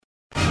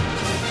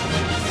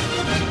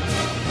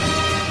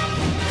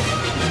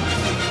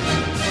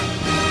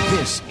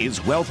This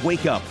is Wealth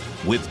Wake Up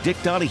with Dick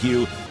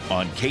Donahue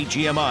on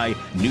KGMI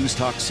News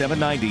Talk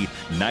 790,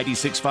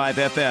 96.5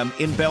 FM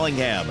in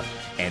Bellingham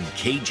and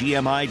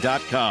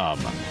KGMI.com.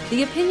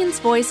 The opinions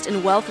voiced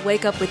in Wealth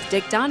Wake Up with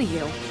Dick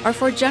Donahue are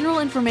for general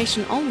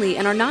information only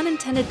and are not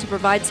intended to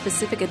provide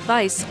specific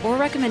advice or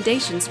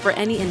recommendations for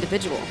any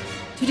individual.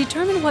 To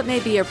determine what may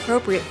be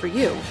appropriate for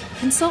you,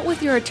 consult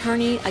with your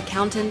attorney,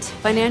 accountant,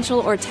 financial,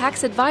 or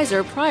tax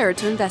advisor prior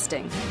to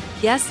investing.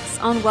 Guests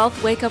on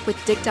Wealth Wake Up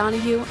with Dick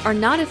Donahue are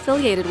not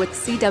affiliated with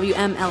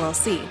CWM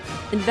LLC.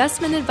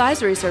 Investment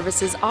advisory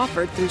services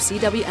offered through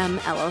CWM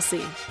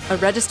LLC, a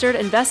registered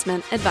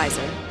investment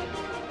advisor.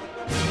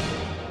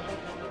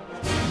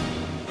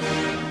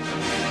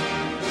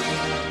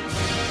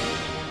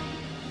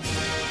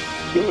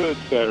 Good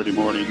Saturday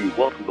morning.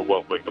 Welcome to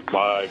Wealth Wake Up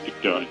Live.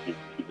 Dick Donahue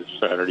this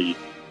Saturday.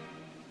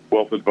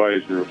 Wealth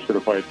advisor,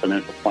 certified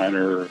financial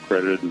planner,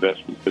 accredited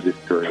investment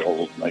fiduciary,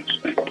 all those nice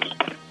things.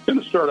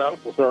 Going to start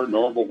out with our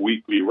normal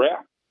weekly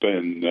wrap.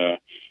 And the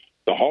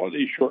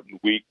holiday shortened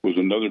week was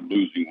another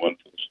losing one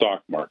for the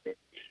stock market.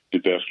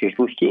 Investors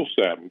were still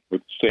saddled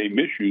with the same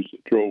issues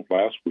that drove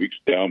last week's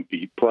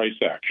downbeat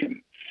price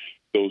action.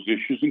 Those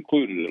issues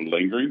included a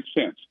lingering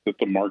sense that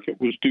the market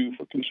was due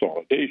for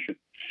consolidation,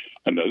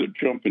 another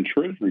jump in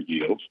Treasury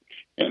yields,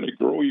 and a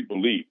growing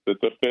belief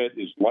that the Fed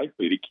is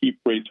likely to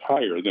keep rates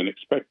higher than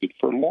expected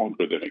for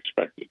longer than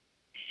expected.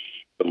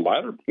 The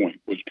latter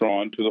point was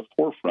drawn to the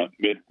forefront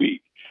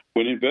midweek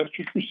when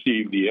investors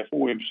received the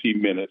FOMC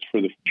minutes for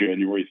the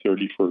January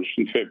 31st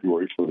and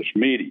February 1st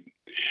meeting.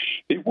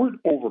 They weren't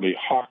overly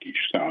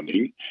hawkish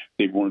sounding.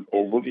 They weren't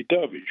overly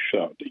dovish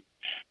sounding.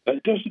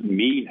 That doesn't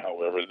mean,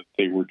 however, that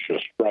they were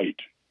just right.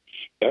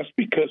 That's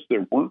because they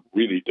weren't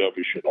really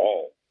dovish at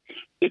all.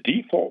 The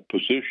default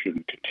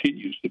position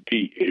continues to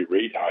be a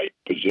rate hike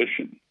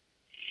position.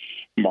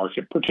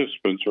 Market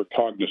participants are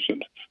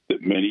cognizant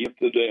that many of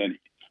the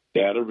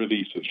data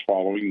releases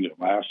following the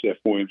last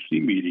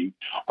FOMC meeting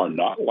are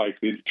not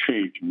likely to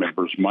change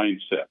members'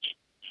 mindsets,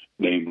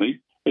 namely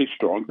a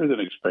stronger than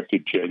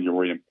expected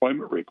January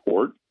employment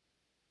report,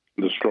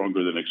 the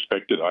stronger than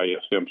expected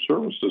ISM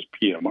Services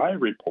PMI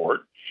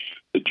report,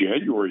 the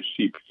January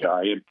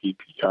CPI and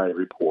PPI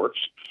reports.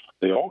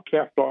 They all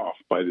capped off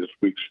by this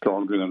week's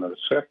stronger than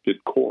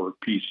expected core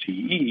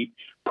PCE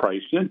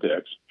price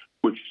index,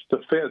 which is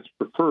the Fed's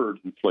preferred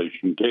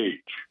inflation gauge.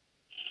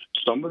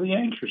 Some of the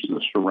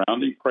anxiousness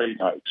surrounding price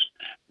hikes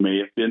may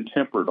have been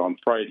tempered on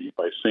Friday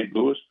by St.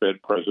 Louis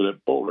Fed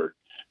President Bullard,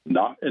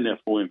 not an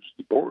FOMC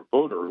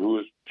voter who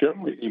is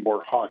generally a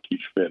more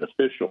hawkish Fed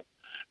official.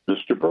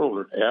 Mr.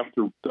 Bullard,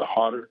 after the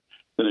hotter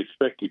than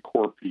expected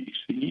core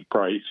PCE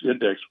price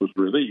index was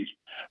released,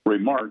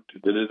 remarked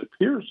that it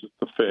appears that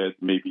the Fed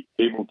may be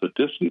able to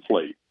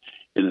disinflate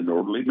in an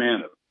orderly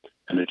manner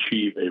and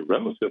achieve a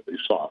relatively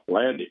soft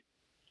landing.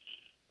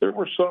 There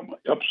were some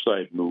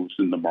upside moves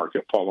in the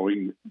market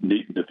following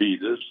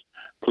Navitas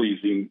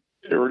pleasing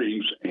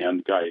earnings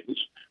and guidance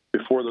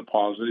before the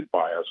positive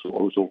bias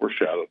was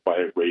overshadowed by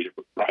a rate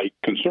of hike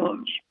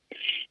concerns.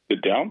 The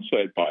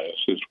downside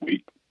bias this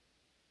week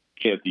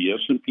had the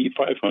S&P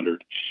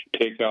 500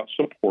 take out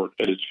support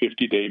at its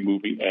 50-day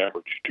moving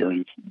average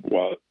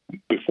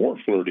before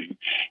flirting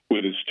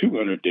with its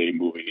 200-day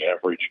moving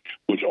average,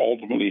 which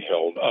ultimately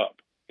held up.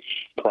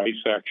 Price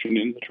action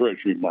in the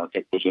Treasury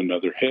market was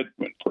another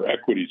headwind for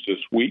equities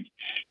this week,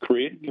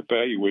 creating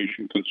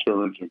valuation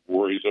concerns and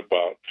worries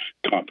about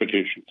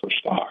competition for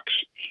stocks.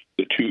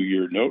 The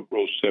 2-year note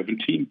rose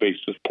 17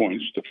 basis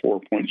points to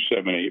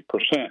 4.78%.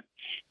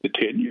 The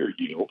 10-year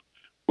yield,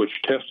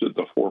 which tested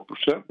the 4%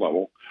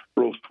 level,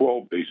 rose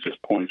 12 basis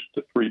points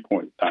to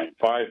 3.95%.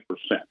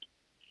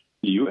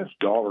 The U.S.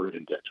 dollar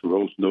index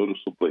rose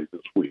noticeably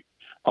this week,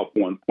 up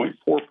 1.4%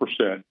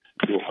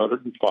 to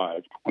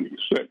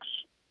 105.26.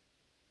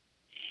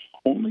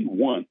 Only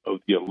one of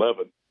the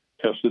 11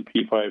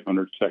 S&P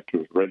 500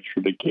 sectors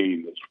registered a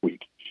gain this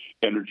week.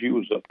 Energy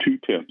was up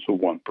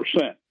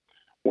 0.2%,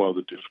 while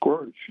the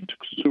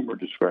consumer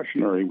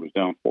discretionary was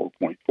down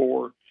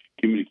 4.4%.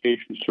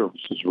 Communication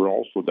services were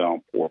also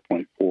down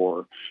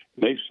 4.4%,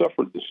 and they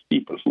suffered the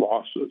steepest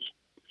losses.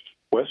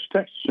 West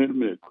Texas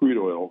Intermediate crude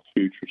oil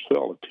futures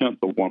fell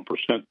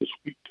 0.1% this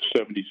week to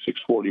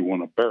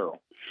 $76.41 a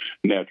barrel.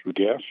 Natural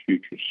gas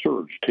futures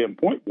surged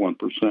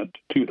 10.1%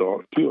 to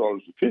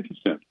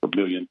 $2.50 per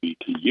million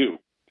BTU.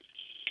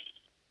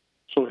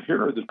 So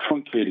here are the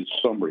truncated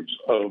summaries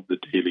of the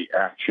daily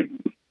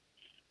action.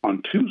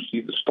 On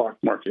Tuesday, the stock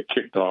market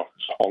kicked off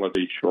its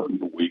holiday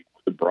shortened week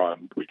with a broad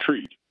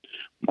retreat.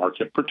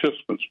 Market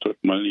participants took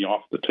money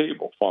off the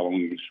table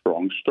following a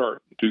strong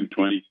start in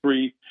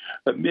 2023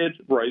 amid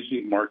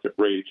rising market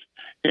rates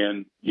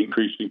and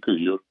increasing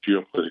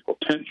geopolitical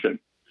tension.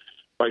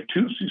 By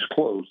Tuesday's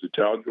close, the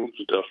Dow Jones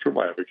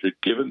Industrial Average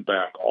had given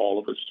back all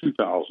of its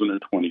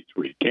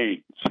 2023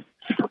 gains.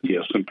 The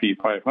S&P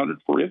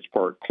 500, for its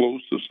part,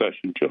 closed the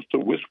session just a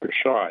whisker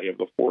shy of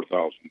the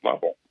 4,000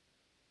 level.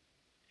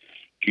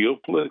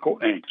 Geopolitical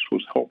angst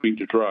was helping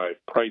to drive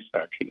price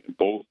action in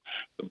both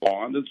the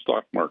bond and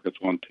stock markets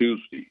on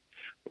Tuesday.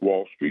 The The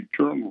Wall Street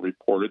Journal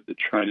reported that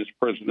China's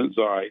President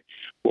Xi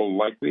will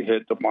likely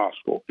head to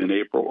Moscow in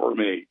April or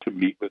May to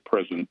meet with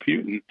President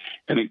Putin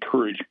and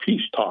encourage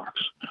peace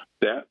talks.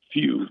 That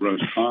view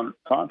runs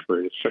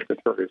contrary to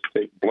Secretary of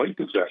State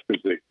Blinken's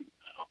accusation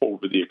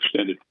over the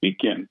extended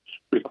weekend,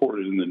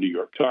 reported in the New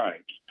York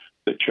Times,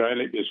 that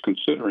China is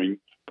considering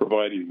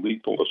providing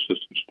lethal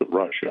assistance to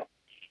Russia.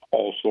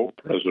 Also,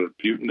 President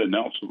Putin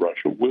announced that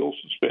Russia will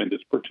suspend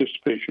its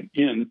participation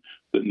in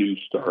the New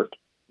START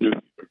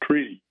nuclear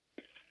treaty.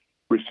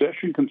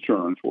 Recession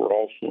concerns were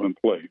also in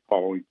play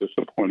following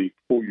disappointing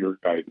full-year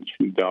guidance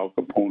from Dow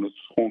Components,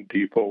 Home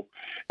Depot,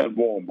 and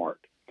Walmart.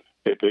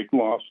 A big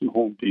loss in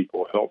Home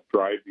Depot helped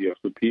drive the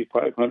S&P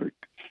 500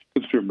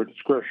 consumer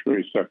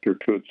discretionary sector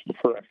to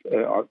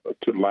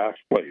last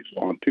place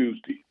on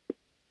Tuesday.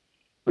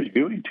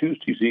 Reviewing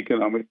Tuesday's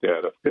economic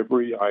data,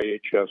 February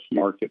IHS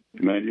market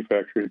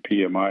manufacturing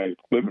PMI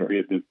preliminary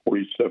had been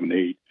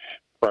 47.8,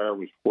 prior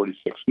was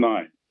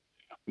 46.9.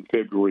 In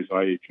February's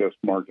IHS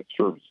market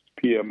services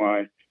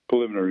PMI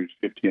preliminary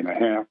was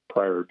 50.5,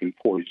 prior had been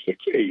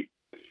 46.8.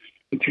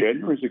 In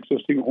January's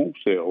existing home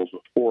sales of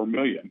 4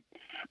 million,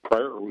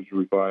 prior was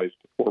revised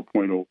to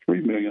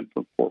 4.03 million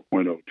from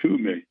 4.02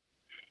 million.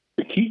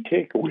 The key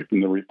takeaway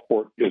from the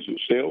report is that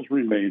sales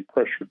remain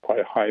pressured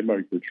by high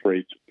mortgage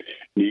rates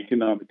and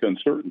economic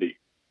uncertainty,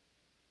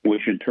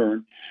 which in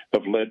turn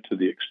have led to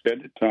the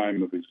extended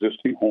time of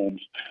existing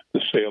homes,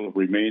 the sale of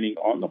remaining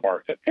on the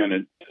market, and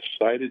a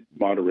decided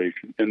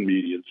moderation in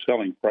median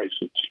selling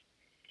prices.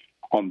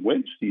 On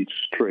Wednesday's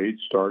trade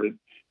started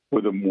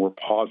with a more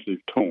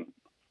positive tone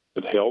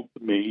that held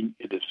the main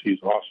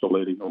indices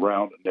oscillating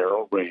around a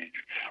narrow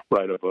range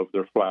right above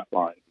their flat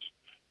lines.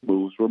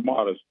 Moves were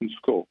modest in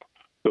scope,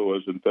 though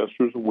as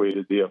investors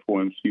awaited the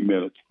FOMC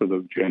minutes for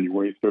the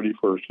January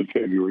 31st and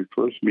February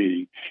 1st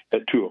meeting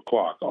at 2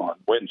 o'clock on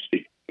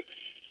Wednesday.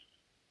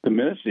 The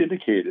minutes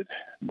indicated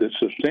that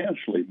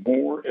substantially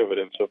more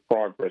evidence of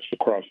progress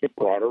across a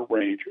broader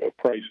range of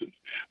prices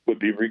would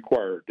be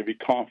required to be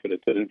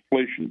confident that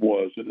inflation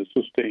was in a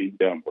sustained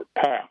downward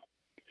path.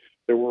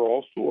 There were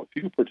also a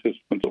few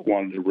participants that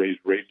wanted to raise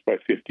rates by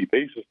 50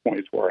 basis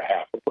points or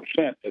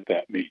 0.5% at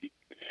that meeting.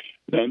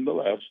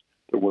 Nonetheless,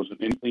 there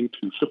wasn't anything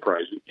too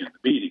surprising in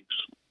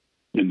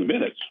the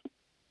minutes.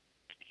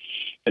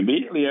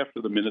 Immediately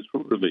after the minutes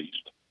were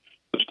released,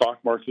 the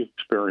stock market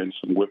experienced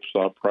some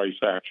whipsaw price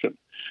action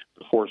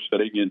before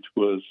setting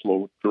into a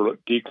slow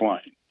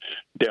decline.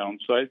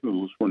 Downside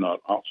moves were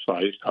not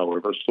outsized,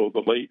 however, so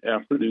the late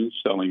afternoon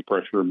selling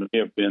pressure may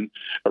have been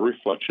a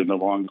reflection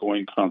of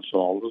ongoing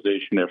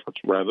consolidation efforts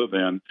rather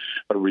than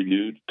a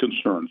renewed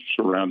concern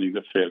surrounding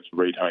the Fed's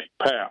rate hike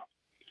path.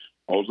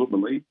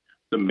 Ultimately,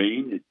 the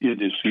main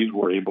indices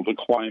were able to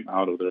climb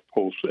out of their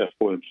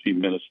post-FOMC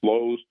minutes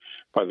lows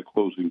by the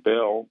closing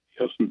bell.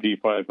 The S&P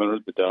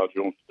 500, the Dow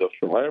Jones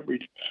Industrial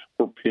Average,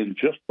 were pinned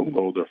just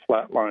below their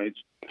flat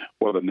lines,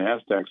 while the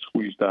NASDAQ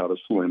squeezed out a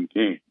slim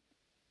gain.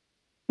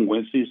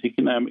 Wednesday's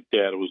economic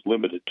data was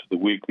limited to the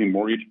weekly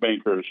Mortgage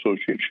Banker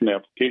Association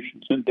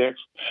Applications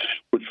Index,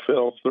 which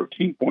fell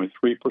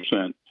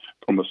 13.3%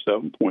 from a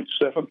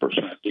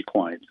 7.7%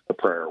 decline the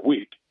prior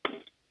week.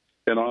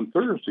 And on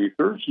Thursday's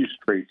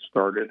trade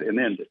started and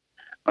ended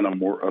on a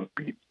more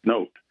upbeat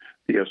note.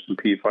 The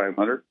S&P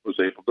 500 was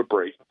able to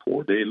break a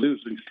 4-day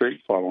losing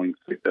streak following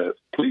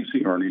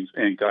pleasing earnings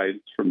and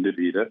guidance from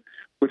Nvidia,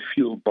 which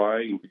fueled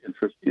buying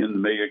interest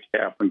in mega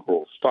cap and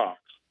growth stocks.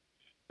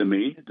 The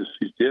main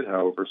indices did,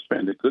 however,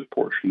 spend a good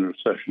portion of the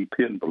session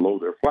pinned below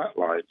their flat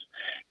lines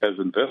as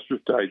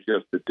investors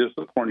digested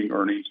disappointing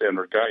earnings and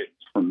their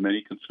guidance from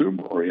many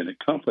consumer-oriented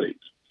companies.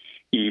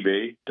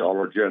 eBay,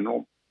 Dollar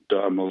General,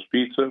 Domino's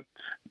Pizza,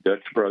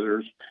 Dutch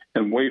Brothers,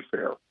 and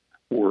Wayfair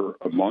were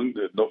among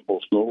the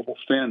most notable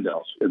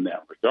standouts in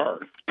that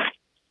regard.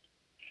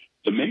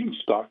 The main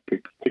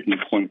stock-picking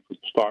point for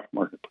the stock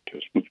market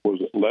participants was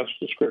that less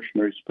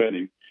discretionary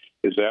spending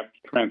is apt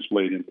to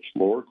translate into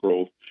slower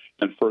growth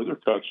and further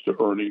cuts to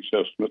earnings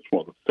estimates,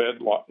 while the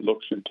Fed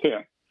looks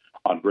intent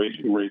on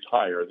raising rates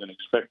higher than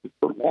expected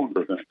for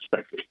longer than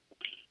expected.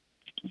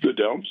 The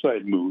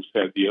downside moves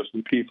had the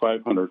S&P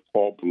 500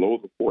 fall below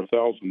the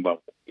 4,000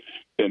 level,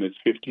 and its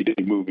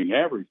 50-day moving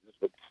average is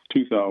at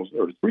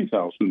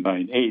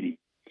 3,980.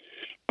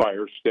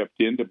 Buyers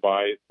stepped in to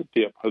buy the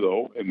dip,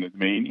 though, and the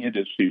main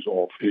indices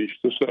all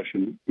finished the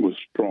session with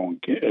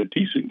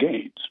decent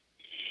gains.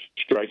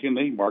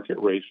 Strikingly, market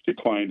rates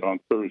declined on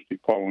Thursday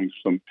following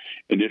some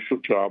initial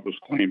jobless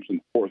claims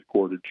in fourth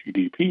quarter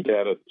GDP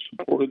data that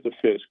supported the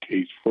Fed's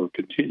case for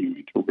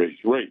continuing to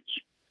raise rates.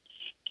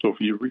 So if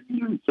you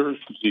review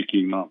Thursday's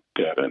economic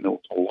data, I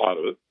know it's a lot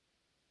of it,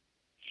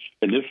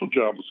 initial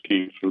jobless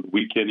claims for the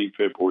week ending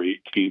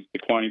February 18th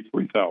declined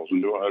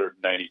 3,000 to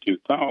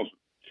 192,000.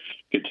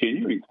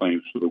 Continuing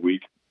claims for the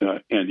week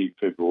ending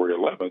February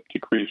 11th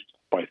decreased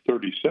by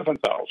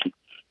 37,000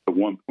 to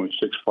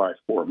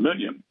 1.654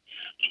 million.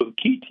 So the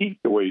key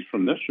takeaways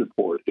from this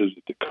report is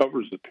that it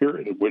covers the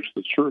period in which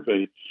the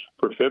survey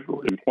for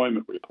February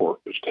employment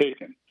report was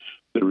taken.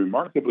 The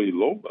remarkably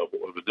low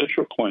level of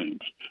initial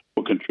claims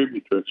will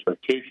contribute to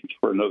expectations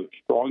for another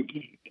strong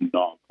gain in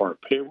non-farm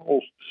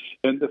payrolls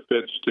and the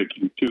Fed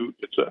sticking to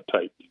its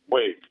tightening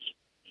ways.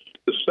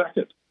 The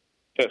second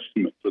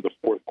estimate for the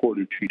fourth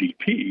quarter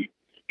GDP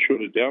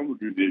showed a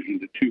downward revision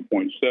to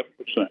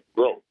 2.7%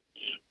 growth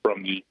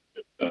from the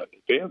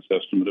advanced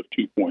estimate of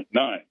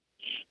 2.9%.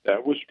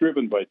 That was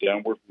driven by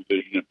downward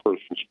revision in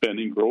personal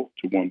spending growth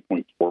to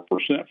 1.4%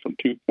 from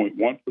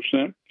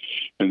 2.1%,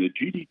 and the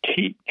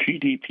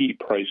GDP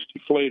price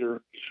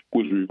deflator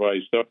was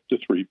revised up to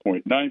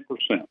 3.9%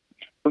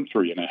 from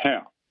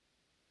 3.5%.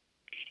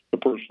 The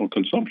personal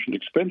consumption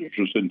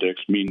expenditures index,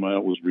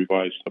 meanwhile, was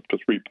revised up to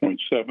 3.7%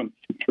 from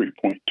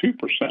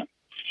 3.2%.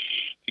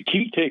 The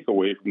key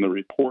takeaway from the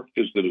report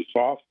is that it's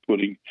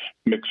off-putting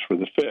mix for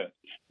the Fed.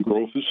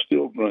 Growth is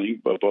still running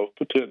above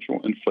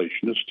potential.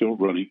 Inflation is still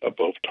running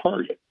above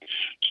target.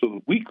 So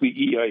the weekly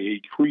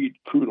EIA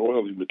crude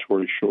oil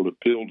inventory showed a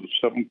build of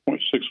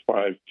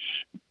 7.65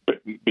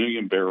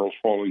 million barrels,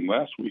 following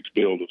last week's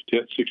build of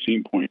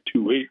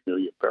 16.28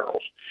 million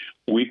barrels.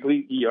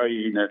 Weekly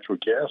EIA natural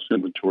gas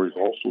inventories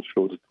also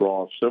showed a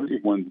draw of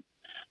 71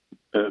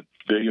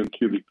 billion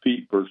cubic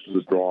feet versus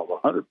a draw of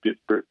 100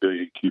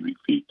 billion cubic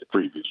feet the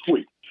previous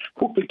week.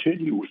 We'll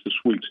continue with this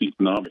week's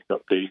economic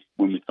update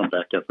when we come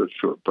back after a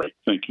short break.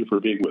 Thank you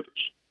for being with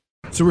us.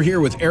 So we're here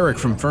with Eric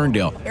from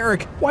Ferndale.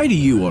 Eric, why do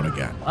you own a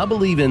gun? I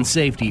believe in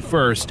safety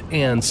first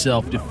and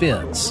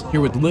self-defense.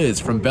 Here with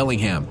Liz from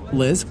Bellingham.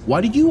 Liz,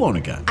 why do you own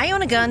a gun? I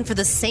own a gun for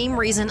the same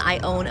reason I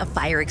own a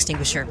fire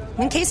extinguisher,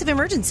 in case of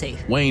emergency.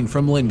 Wayne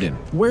from Linden.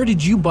 Where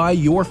did you buy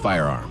your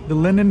firearm? The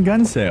Linden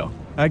gun sale.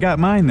 I got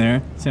mine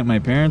there, sent my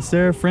parents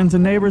there, friends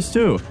and neighbors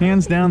too.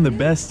 Hands down the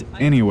best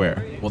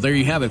anywhere. Well, there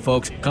you have it,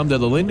 folks. Come to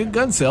the Linden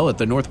Gun Sale at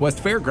the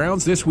Northwest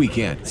Fairgrounds this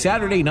weekend.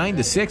 Saturday 9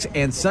 to 6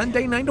 and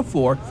Sunday 9 to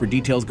 4. For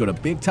details, go to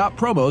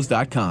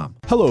BigTopPromos.com.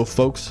 Hello,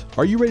 folks.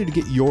 Are you ready to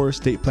get your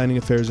estate planning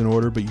affairs in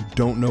order, but you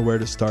don't know where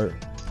to start?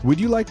 Would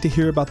you like to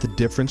hear about the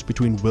difference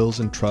between wills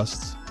and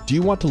trusts? Do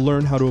you want to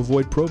learn how to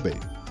avoid probate?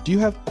 Do you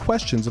have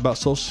questions about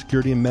Social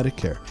Security and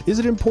Medicare? Is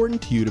it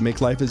important to you to make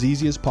life as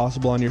easy as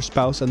possible on your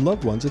spouse and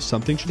loved ones if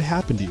something should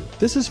happen to you?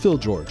 This is Phil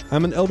George.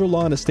 I'm an elder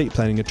law and estate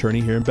planning attorney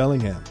here in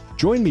Bellingham.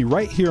 Join me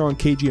right here on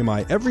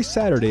KGMI every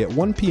Saturday at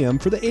 1 p.m.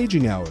 for the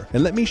Aging Hour,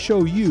 and let me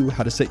show you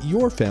how to set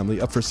your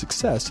family up for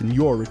success in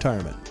your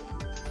retirement.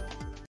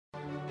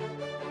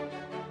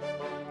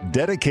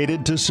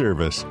 Dedicated to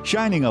service,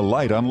 shining a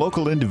light on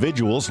local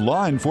individuals,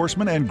 law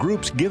enforcement, and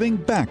groups giving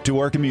back to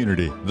our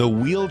community. The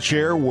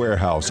Wheelchair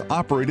Warehouse,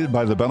 operated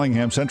by the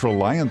Bellingham Central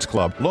Lions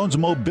Club, loans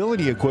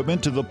mobility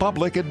equipment to the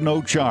public at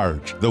no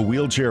charge. The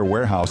Wheelchair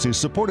Warehouse is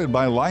supported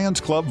by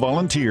Lions Club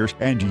volunteers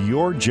and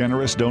your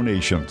generous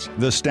donations.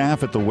 The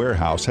staff at the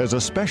warehouse has a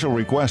special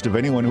request of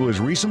anyone who has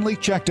recently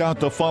checked out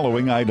the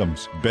following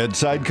items: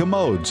 bedside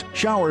commodes,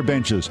 shower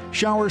benches,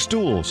 shower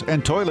stools,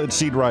 and toilet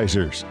seat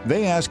risers.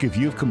 They ask if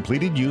you've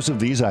completed use of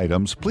these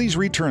items, please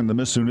return them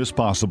as soon as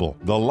possible.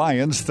 The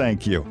Lions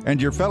thank you, and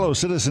your fellow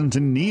citizens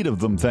in need of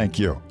them thank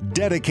you.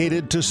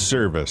 Dedicated to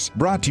service.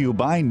 Brought to you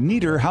by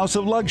Neater House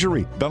of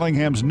Luxury,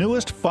 Bellingham's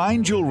newest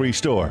fine jewelry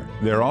store.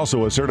 They're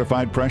also a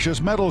certified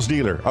precious metals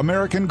dealer,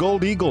 American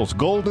Gold Eagles,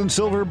 gold and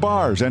silver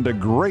bars, and a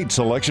great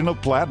selection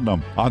of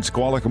platinum. On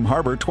Squalicum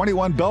Harbor,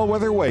 21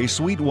 Bellwether Way,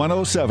 Suite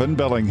 107,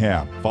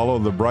 Bellingham. Follow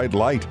the bright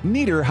light.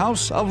 Neater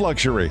House of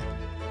Luxury.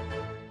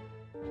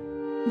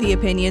 The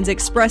opinions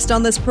expressed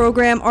on this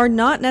program are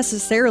not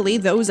necessarily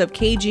those of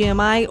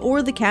KGMI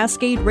or the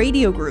Cascade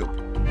Radio Group.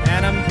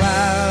 And I'm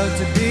proud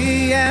to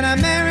be an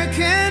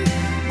American,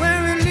 where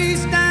at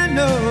least I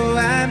know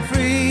I'm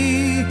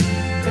free.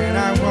 And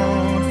I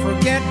won't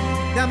forget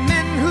the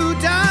men who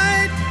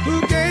died, who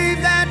gave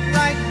that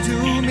right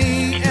to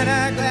me. And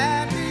I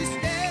gladly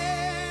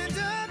stand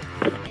up.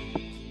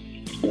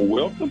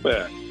 Welcome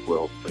back.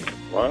 Well,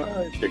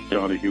 live. Dick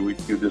Donahue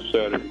with you this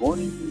Saturday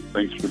morning.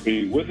 Thanks for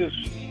being with us.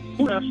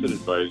 We're Asset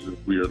Advisors.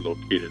 We are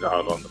located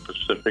out on the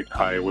Pacific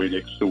Highway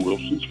next to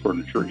Wilson's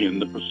Furniture in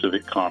the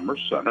Pacific Commerce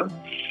Center.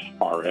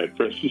 Our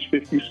address is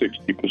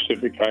 5060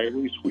 Pacific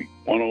Highway, Suite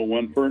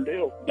 101,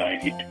 Ferndale,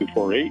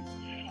 9248.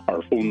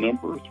 Our phone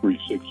number,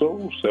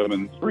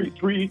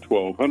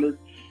 360-733-1200.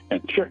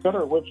 And check out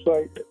our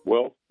website at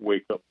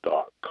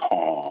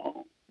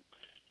wealthwakeup.com.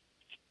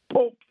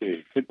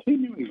 Okay,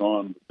 continuing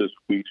on with this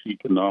week's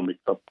economic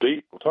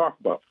update, we'll talk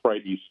about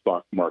Friday's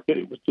stock market.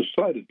 It was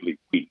decidedly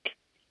weak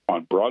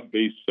on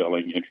broad-based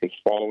selling interest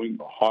following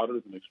the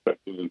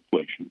hotter-than-expected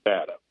inflation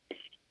data.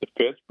 The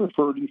Fed's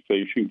preferred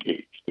inflation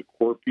gauge, the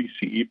core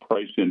PCE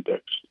price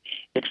index,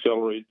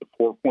 accelerated to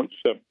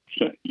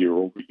 4.7%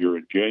 year-over-year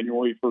in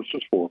January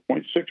versus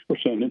 4.6%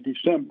 in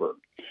December.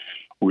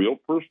 Real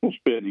personal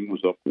spending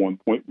was up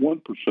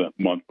 1.1%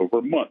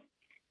 month-over-month.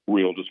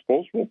 Real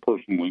disposable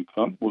personal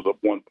income was up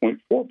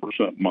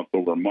 1.4%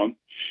 month-over-month,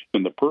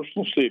 and the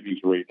personal savings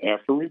rate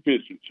after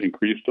revisions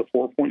increased to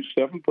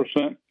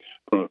 4.7%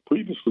 from a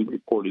previously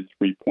reported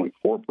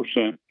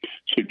 3.4%,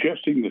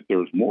 suggesting that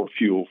there is more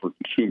fuel for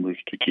consumers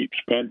to keep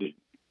spending.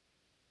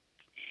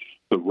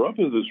 The rub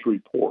of this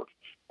report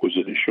was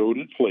that it showed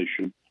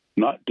inflation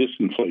not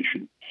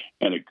disinflation,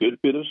 and a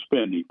good bit of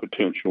spending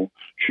potential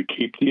should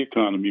keep the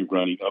economy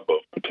running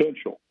above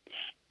potential.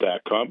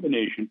 That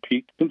combination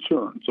piqued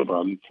concerns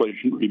about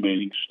inflation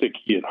remaining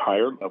sticky at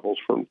higher levels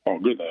for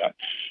longer than,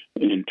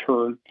 and in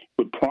turn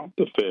would prompt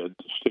the Fed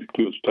to stick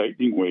to its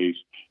tightening ways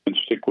and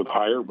stick with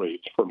higher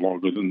rates for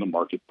longer than the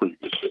market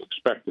previously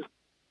expected.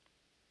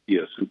 The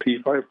S&P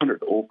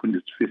 500 opened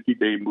its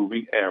 50-day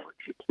moving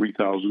average at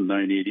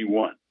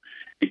 3,981.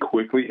 It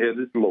quickly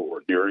headed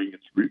lower, nearly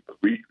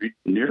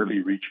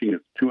reaching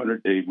its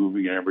 200-day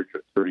moving average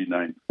at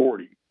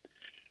 3,940.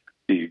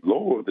 The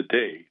low of the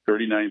day,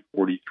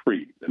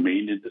 39.43, the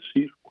main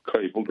indices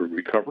were able to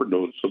recover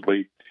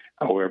noticeably,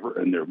 however,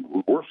 in their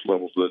worst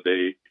levels of the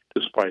day,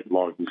 despite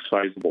logging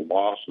sizable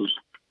losses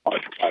on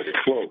either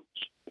close.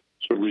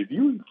 So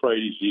reviewing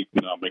Friday's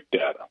economic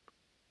data,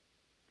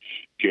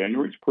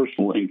 January's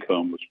personal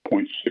income was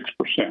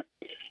 0.6%.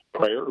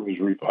 Prior, it was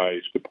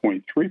revised to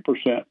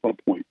 0.3% from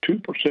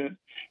 0.2%,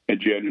 and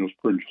January's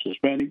purchase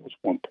spending was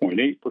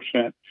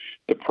 1.8%.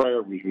 The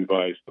prior was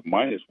revised to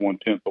minus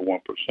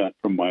 0.1%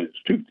 from minus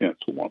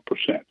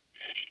 0.2%.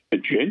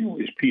 And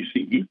January's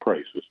PCE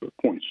prices were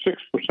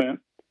 0.6%.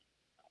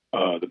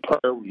 The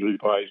prior was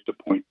revised to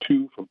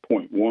 0.2 from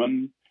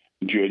 0.1.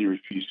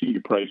 January's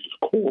PCE prices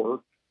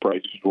core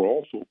prices were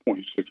also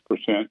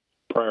 0.6%.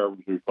 Prior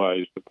was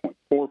revised to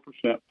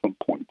 0.4% from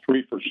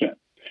 0.3%.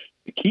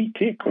 The key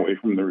takeaway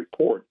from the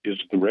report is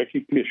the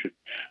recognition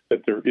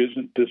that there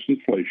isn't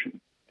disinflation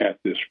at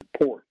this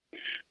report.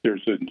 There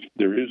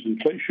is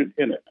inflation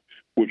in it,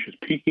 which is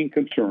piquing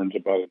concerns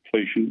about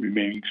inflation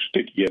remaining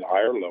sticky at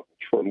higher levels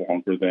for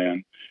longer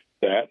than.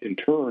 That, in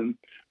turn,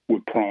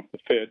 would prompt the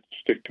Fed to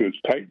stick to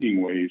its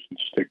tightening ways and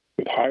stick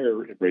with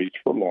higher rates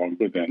for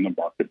longer than the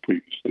market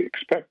previously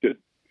expected.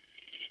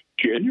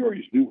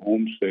 January's new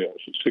home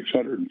sales of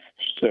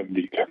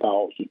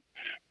 670,000.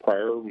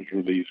 Prior was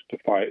released to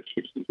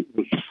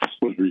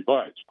was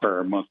revised.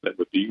 Prior month that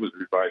would be was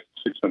revised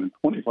to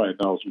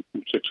 625,000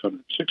 from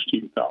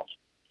 616,000.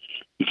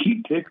 The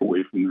key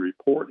takeaway from the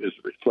report is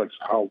it reflects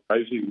how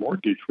rising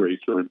mortgage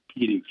rates are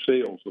impeding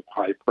sales of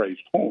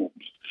high-priced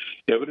homes,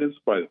 evidenced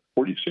by the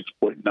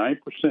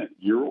 46.9%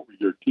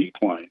 year-over-year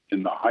decline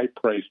in the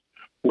high-priced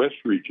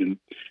West region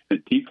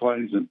and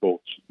declines in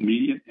both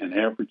median and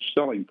average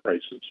selling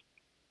prices.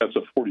 That's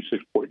a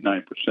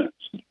 46.9%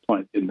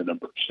 decline in the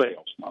number of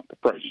sales, not the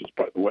prices,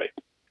 by the way.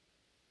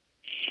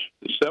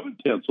 The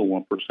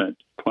 0.7%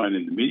 decline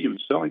in the median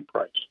selling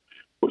price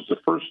was the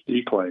first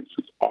decline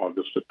since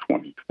August of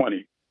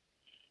 2020.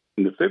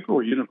 And the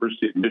February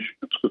University of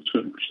Michigan's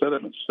Consumer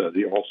Sentiment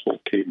Study also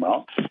came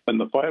out, and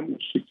the final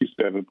was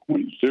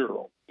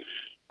 67.0.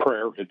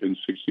 Prior had been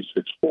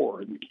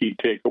 66.4. And the key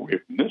takeaway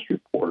from this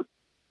report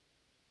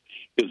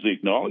is the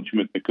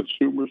acknowledgement that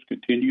consumers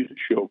continue to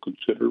show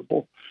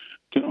considerable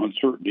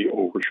uncertainty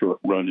over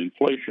short-run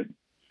inflation.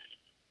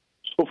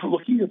 So for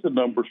looking at the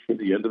numbers for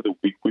the end of the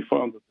week, we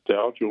found that the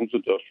Dow Jones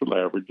Industrial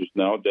Average is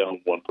now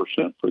down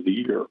 1% for the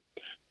year.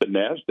 The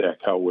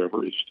NASDAQ,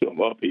 however, is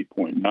still up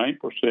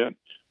 8.9%.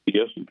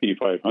 The S&P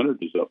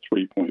 500 is up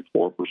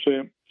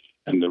 3.4%,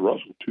 and the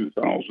Russell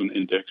 2000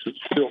 index is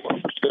still up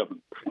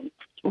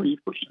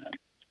 7.3%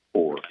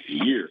 for the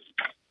year.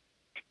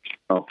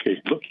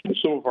 Okay, looking at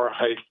some of our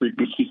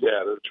high-frequency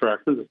data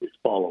tracker that we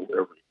follow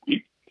every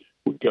week.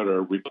 We've got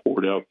our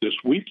report out this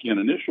week. In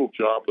initial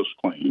jobless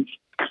claims,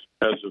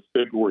 as of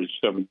February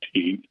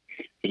 17th,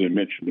 as I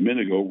mentioned a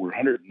minute ago, were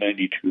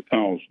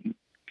 192,000.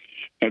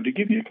 Now, to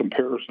give you a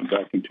comparison,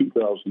 back in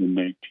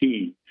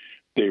 2019,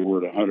 they were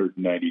at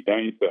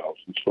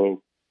 199,000.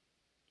 So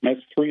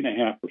that's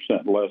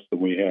 3.5% less than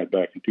we had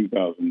back in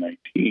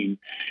 2019.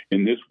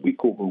 And this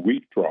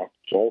week-over-week drop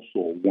is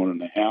also a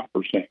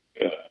 1.5%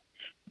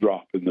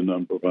 drop in the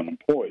number of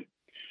unemployed.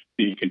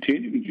 The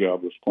continuing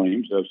jobless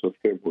claims as of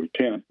February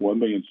 10th,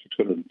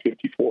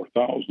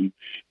 1,654,000.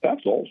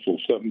 That's also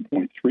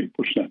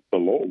 7.3%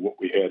 below what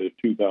we had in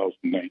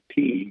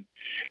 2019,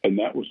 and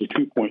that was a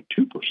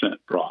 2.2%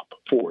 drop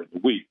for the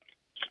week.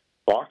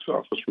 Box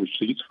office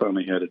receipts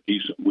finally had a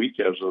decent week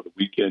as of the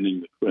week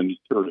ending the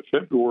 23rd of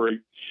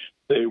February.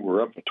 They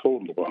were up a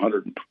total of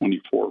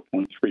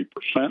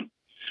 124.3%.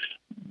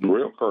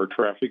 Rail car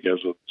traffic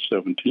as of the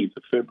 17th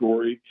of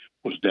February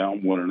was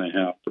down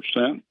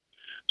 1.5%.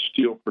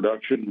 Steel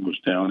production was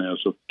down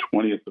as of the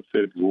 20th of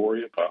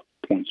February, about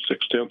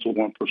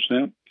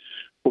 0.6%.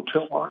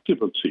 Hotel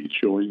occupancy,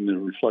 showing the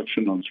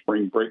reflection on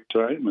spring break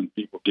time and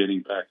people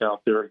getting back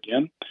out there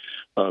again,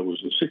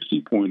 was a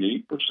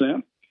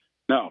 60.8%.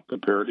 Now,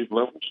 comparative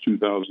levels,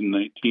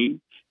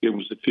 2019, it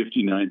was at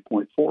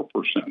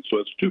 59.4%. So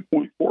that's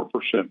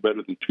 2.4%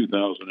 better than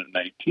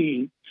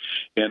 2019,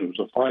 and it was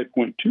a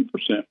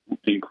 5.2%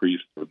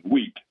 increase for the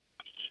week.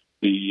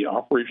 The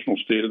operational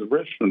state of the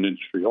restaurant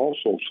industry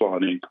also saw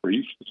an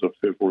increase as of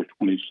February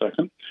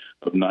 22nd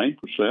of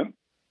 9%.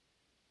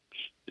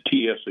 The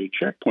TSA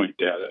checkpoint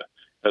data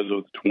as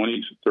of the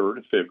 23rd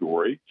of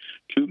February,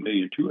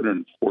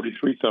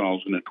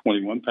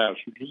 2,243,021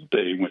 passengers a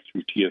day went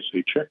through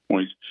TSA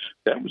checkpoints.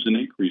 That was an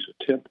increase of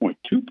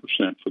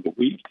 10.2% for the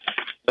week.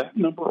 That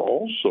number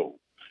also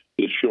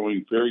is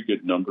showing very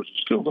good numbers.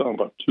 It's still down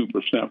about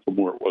 2% from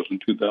where it was in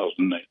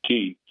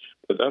 2019,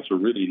 but that's a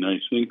really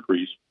nice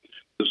increase.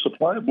 The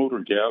supply of motor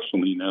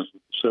gasoline as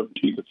of the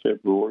 17th of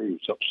February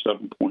was up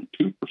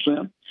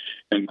 7.2%,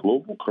 and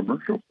global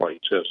commercial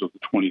flights as of the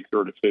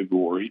 23rd of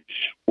February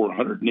were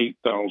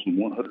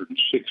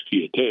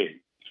 108,160 a day.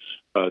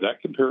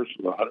 That compares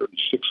to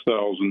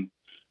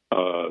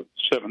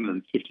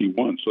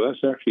 106,751. So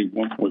that's actually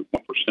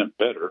 1.1%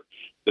 better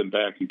than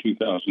back in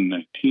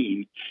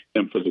 2019.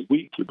 And for the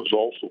week, it was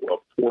also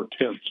up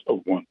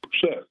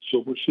 0.4%. So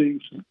we're seeing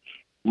some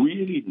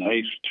really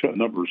nice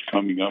numbers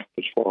coming up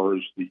as far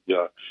as the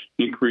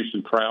increase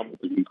in travel,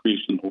 the increase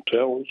in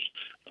hotels.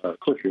 Of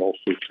course, you're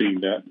also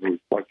seeing that in the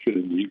reflection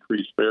in the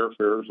increased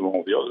airfares and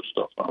all the other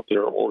stuff out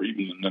there, or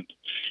even in the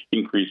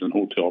increase in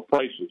hotel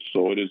prices.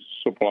 So it is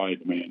a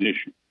supply-demand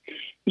issue.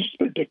 This has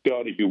been Dick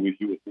Donahue with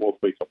you with Wolf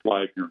Wake Up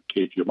Live here at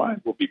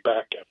KGMI. We'll be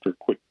back after a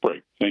quick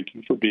break. Thank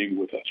you for being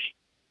with us.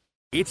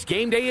 It's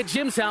game day at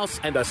Jim's house,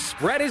 and the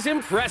spread is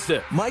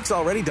impressive. Mike's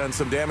already done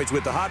some damage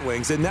with the hot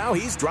wings, and now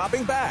he's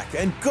dropping back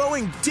and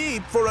going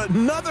deep for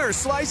another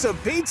slice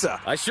of pizza.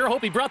 I sure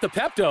hope he brought the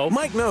Pepto.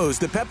 Mike knows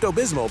that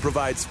Pepto-Bismol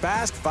provides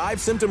fast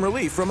 5-symptom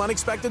relief from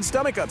unexpected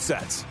stomach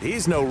upsets.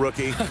 He's no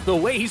rookie. The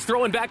way he's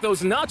throwing back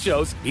those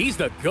nachos, he's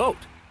the GOAT.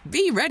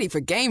 Be ready for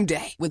game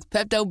day with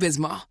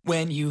Pepto-Bismol.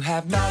 When you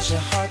have nausea,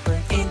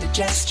 heartburn,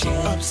 indigestion,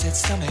 upset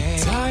stomach,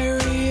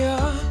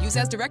 diarrhea. Use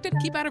as directed.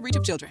 Keep out of reach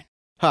of children.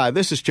 Hi,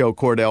 this is Joe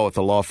Cordell with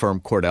the law firm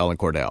Cordell &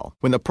 Cordell.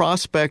 When the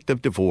prospect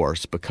of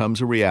divorce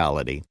becomes a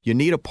reality, you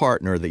need a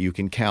partner that you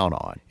can count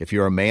on. If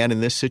you're a man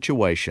in this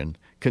situation,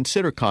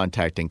 consider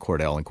contacting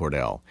Cordell &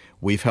 Cordell.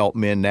 We've helped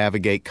men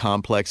navigate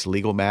complex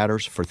legal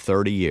matters for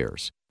 30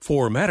 years.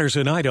 For matters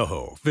in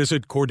Idaho,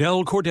 visit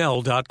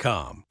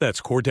CordellCordell.com. That's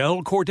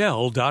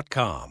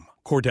CordellCordell.com.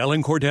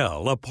 Cordell &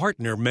 Cordell, a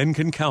partner men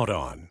can count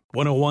on.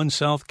 101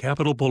 South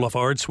Capitol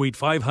Boulevard, Suite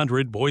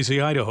 500, Boise,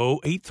 Idaho,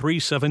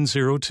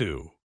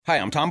 83702. Hi,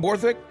 I'm Tom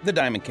Borthwick, the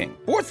Diamond King.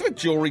 Borthwick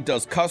Jewelry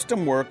does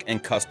custom work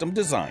and custom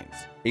designs.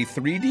 A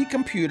 3D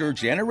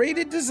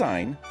computer-generated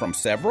design from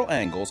several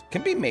angles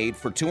can be made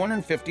for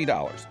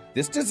 $250.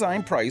 This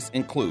design price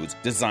includes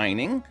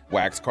designing,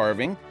 wax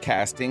carving,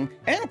 casting,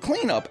 and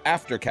cleanup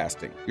after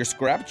casting. Your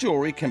scrap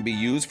jewelry can be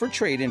used for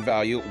trade-in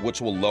value,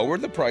 which will lower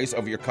the price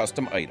of your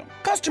custom item.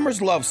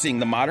 Customers love seeing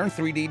the modern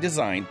 3D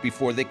design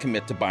before they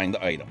commit to buying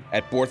the item.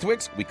 At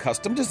Borthwick's, we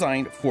custom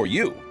designed for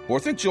you.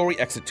 Borthwick Jewelry,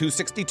 exit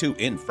 262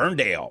 in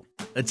Ferndale.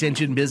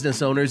 Attention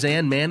business owners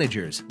and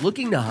managers.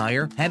 Looking to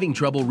hire? Having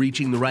trouble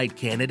reaching the right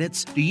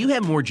candidates? Do you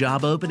have more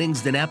job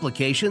openings than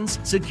applications?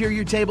 Secure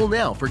your table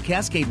now for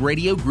Cascade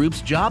Radio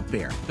Group's Job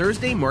Fair,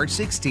 Thursday, March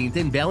 16th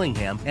in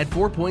Bellingham at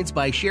 4 Points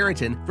by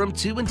Sheraton from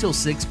 2 until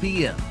 6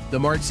 p.m. The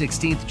March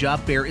 16th Job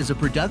Fair is a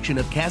production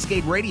of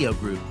Cascade Radio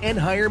Group and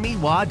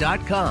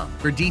HireMeWa.com.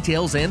 For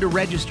details and to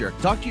register,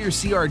 talk to your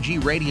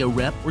CRG radio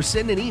rep or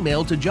send an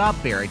email to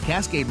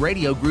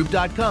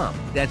jobfair@cascaderadiogroup.com.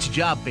 That's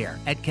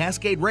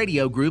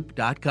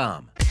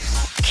jobfair@cascaderadiogroup.com.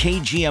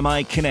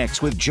 KGMI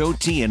Connects with Joe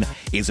Tien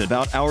is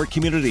about our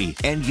community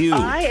and you.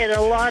 I and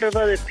a lot of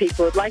other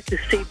people would like to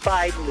see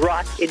Biden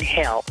rot in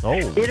hell.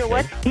 You know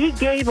what? He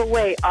gave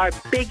away our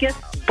biggest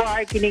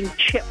bargaining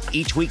chip.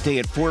 Each weekday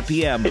at 4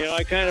 p.m. You know,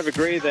 I kind of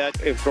agree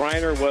that if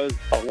Griner was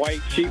a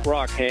white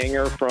sheetrock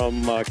hanger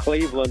from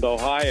Cleveland,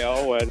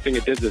 Ohio, I think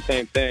it did the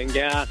same thing,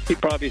 yeah,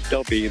 he'd probably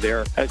still be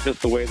there. That's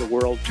just the way the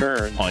world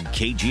turns. On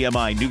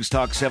KGMI News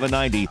Talk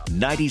 790,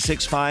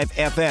 96.5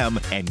 FM,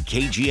 and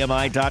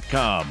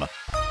KGMI.com.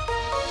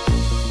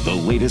 The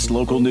latest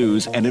local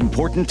news and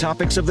important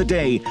topics of the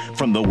day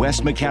from the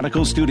West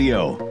Mechanical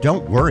Studio.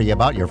 Don't worry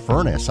about your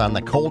furnace on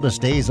the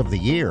coldest days of the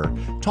year.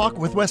 Talk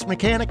with West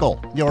Mechanical,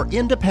 your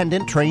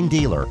independent Trane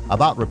dealer,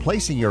 about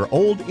replacing your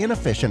old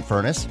inefficient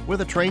furnace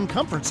with a Trane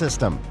comfort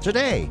system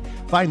today.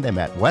 Find them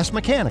at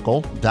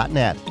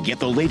westmechanical.net.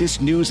 Get the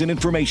latest news and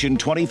information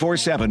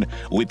 24/7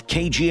 with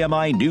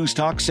KGMI News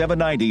Talk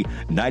 790,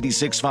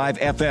 96.5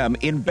 FM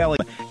in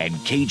Bellingham and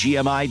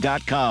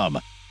KGMI.com.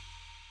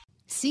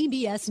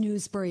 CBS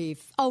News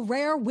Brief. A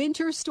rare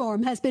winter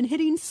storm has been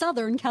hitting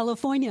Southern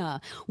California.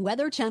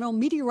 Weather Channel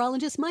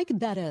meteorologist Mike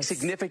Bettis.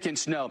 Significant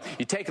snow.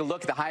 You take a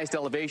look at the highest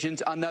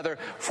elevations, another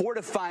 4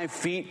 to 5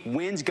 feet,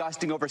 winds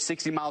gusting over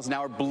 60 miles an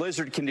hour,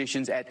 blizzard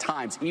conditions at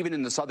times, even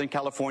in the Southern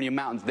California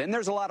mountains. Then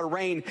there's a lot of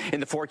rain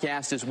in the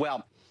forecast as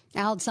well.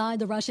 Outside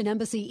the Russian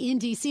embassy in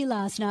D.C.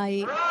 last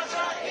night.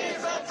 Russia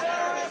is a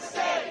terrorist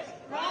state!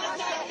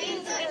 Russia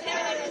is a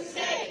terrorist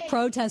state!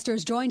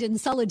 Protesters joined in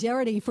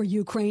solidarity for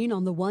Ukraine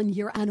on the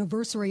one-year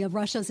anniversary of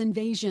Russia's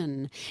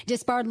invasion.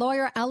 Disbarred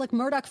lawyer Alec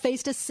Murdoch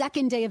faced a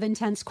second day of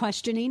intense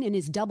questioning in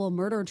his double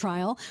murder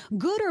trial.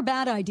 Good or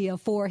bad idea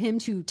for him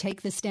to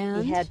take the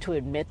stand? He had to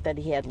admit that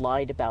he had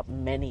lied about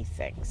many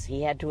things.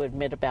 He had to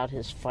admit about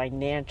his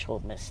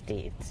financial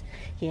misdeeds.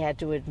 He had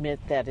to admit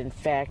that, in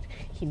fact,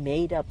 he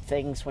made up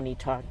things when he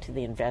talked to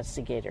the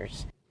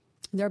investigators.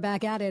 They're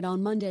back at it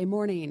on Monday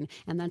morning,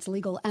 and that's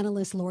legal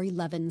analyst Lori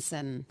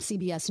Levinson.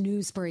 CBS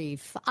News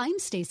Brief. I'm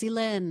Stacey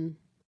Lynn.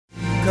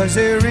 'Cause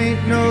there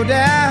ain't no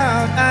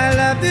doubt I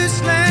love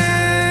this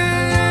land.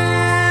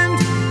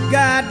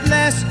 God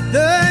bless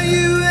the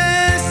USA.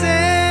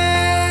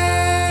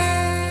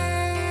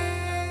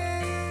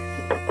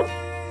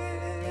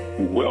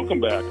 Welcome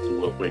back to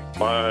We'll Wake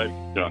Live.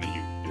 Johnny,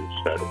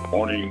 it's Saturday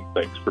morning.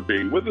 Thanks for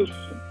being with us.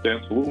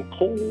 It's a little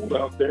cold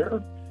out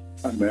there.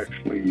 I'm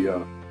actually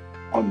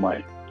on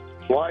my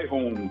fly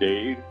home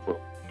day for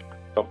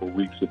a couple of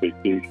weeks of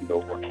vacation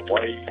over in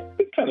Hawaii.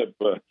 It's kind of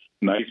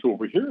nice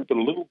over here, but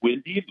a little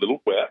windy, a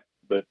little wet,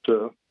 but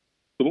a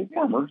little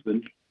warmer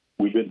than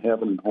we've been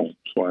having at home.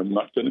 So I'm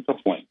not going to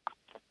complain.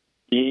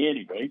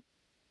 Anyway,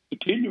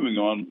 continuing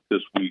on with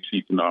this week's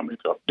economic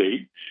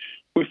update,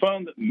 we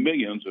found that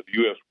millions of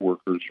U.S.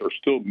 workers are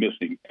still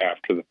missing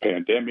after the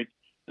pandemic,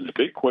 and the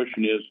big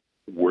question is,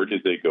 where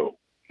did they go?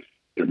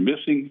 They're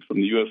missing from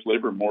the U.S.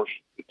 labor force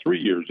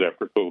 3 years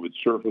after COVID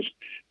surfaced.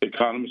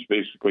 Economists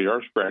basically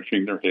are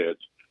scratching their heads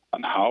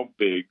on how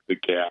big the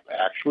gap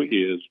actually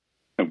is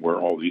and where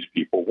all these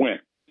people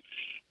went.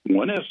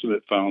 One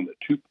estimate found that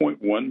 2.1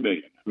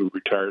 million who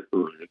retired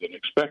earlier than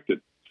expected.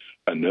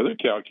 Another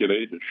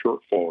calculated a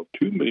shortfall of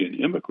 2 million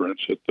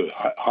immigrants at the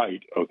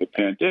height of the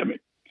pandemic.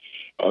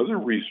 Other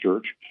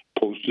research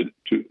posted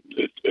 2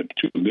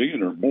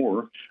 million or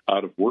more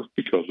out of work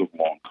because of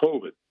long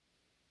COVID.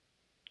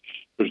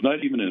 There's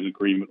not even an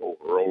agreement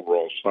over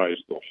overall size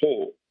of the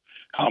whole.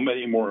 How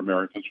many more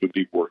Americans would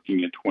be working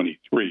in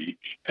 23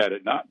 had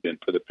it not been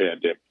for the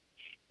pandemic?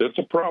 That's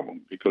a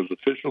problem because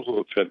officials of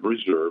the Federal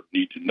Reserve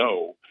need to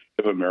know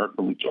if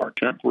Americans are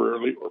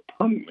temporarily or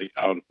permanently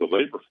out of the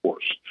labor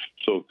force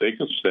so they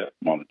can set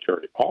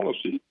monetary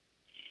policy.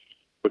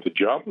 With the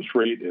jobless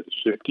rate at a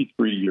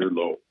 53-year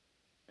low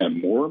and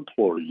more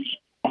employees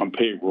on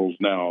payrolls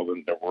now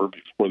than there were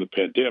before the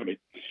pandemic,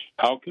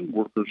 how can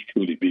workers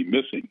truly be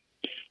missing?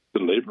 The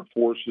labor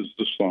force is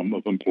the sum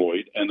of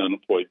employed and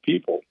unemployed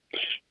people,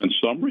 and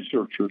some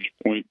researchers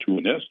point to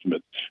an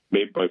estimate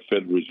made by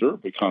Federal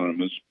Reserve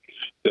economists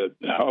that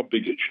how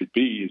big it should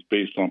be is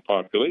based on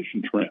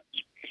population trends.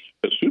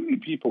 Assuming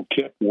people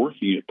kept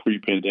working at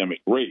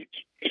pre-pandemic rates,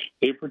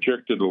 they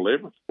projected a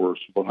labor force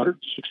of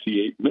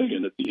 168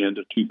 million at the end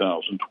of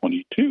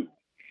 2022.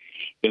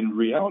 In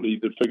reality,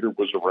 the figure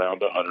was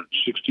around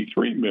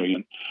 163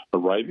 million,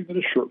 arriving at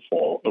a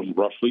shortfall of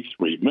roughly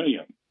 3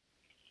 million.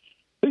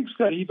 Things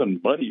got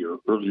even muddier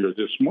earlier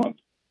this month.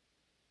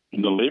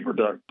 And the Labor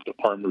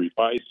Department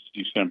revised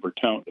its December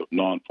count of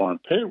non-farm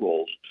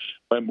payrolls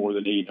by more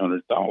than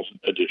 800,000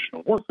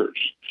 additional workers.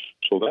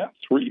 So that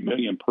 3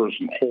 million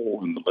person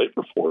hole in the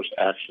labor force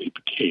actually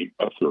became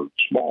a third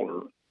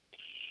smaller.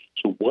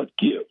 So what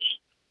gives?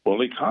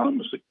 Well,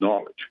 economists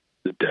acknowledge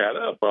the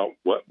data about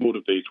what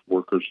motivates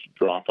workers to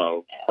drop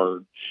out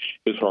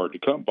is hard to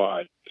come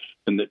by,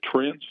 and the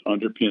trends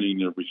underpinning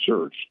their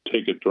research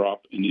take a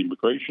drop in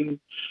immigration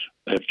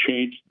have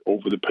changed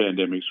over the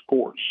pandemic's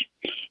course.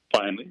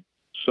 Finally,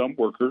 some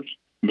workers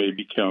may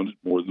be counted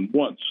more than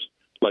once,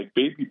 like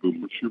baby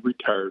boomers who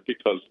retired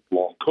because of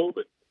long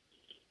COVID.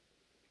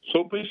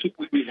 So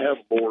basically, we have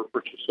lower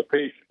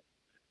participation.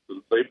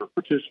 The labor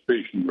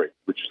participation rate,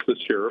 which is the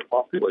share of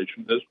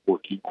population that is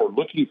working or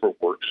looking for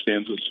work,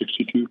 stands at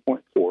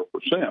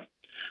 62.4%,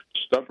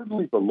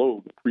 stubbornly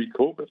below the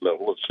pre-COVID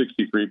level of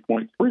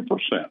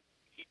 63.3%.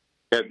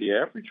 Had the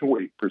average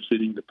wait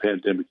preceding the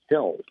pandemic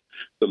held,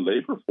 the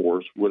labor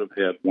force would have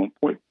had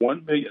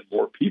 1.1 million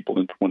more people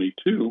in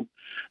 22,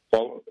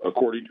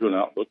 according to an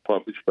outlook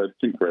published by the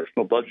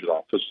Congressional Budget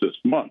Office this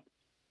month.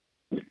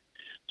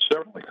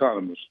 Several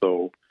economists,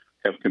 though,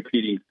 have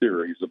competing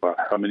theories about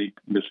how many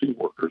missing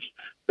workers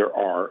there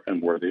are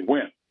and where they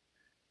went.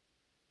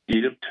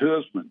 Edith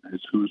Tuzman,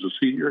 who's a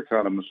senior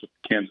economist at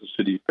the Kansas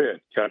City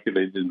Fed,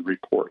 calculated in the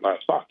report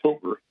last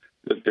October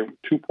that there were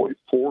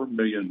 2.4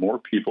 million more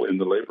people in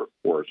the labor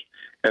force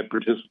had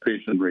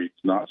participation rates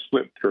not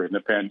slipped during the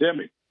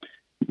pandemic.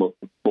 Most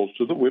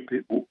of the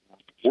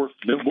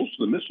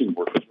missing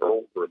workers are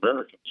older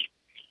Americans.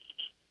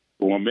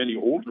 While many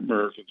older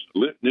Americans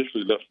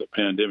initially left the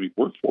pandemic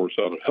workforce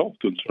out of health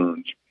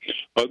concerns,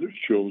 others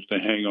chose to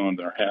hang up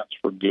their hats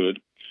for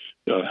good.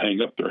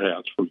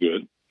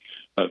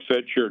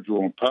 Fed Chair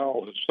Jerome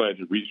Powell has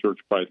cited research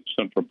by the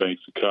central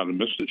bank's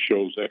economists that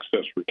shows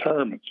excess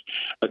retirements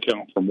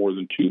account for more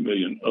than 2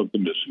 million of the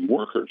missing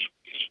workers.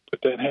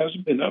 But that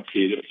hasn't been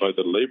updated by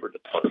the Labor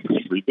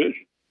Department's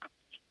revision.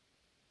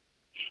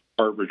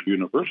 Harvard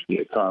University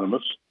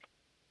economists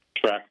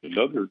tracked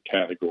another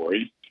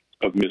category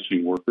of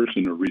missing workers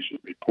in a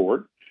recent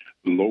report,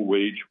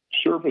 low-wage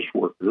service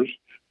workers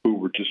who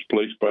were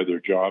displaced by their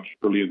jobs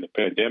early in the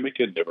pandemic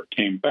and never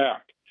came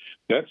back.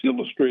 That's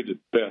illustrated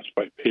best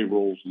by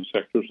payrolls in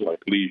sectors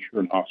like leisure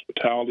and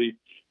hospitality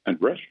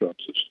and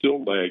restaurants that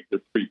still lag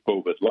their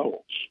pre-COVID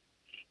levels.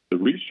 The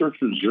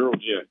researchers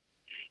zeroed in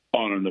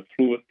on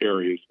affluent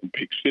areas in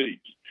big cities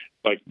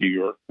like New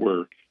York,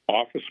 where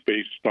office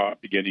staff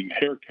stopped getting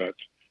haircuts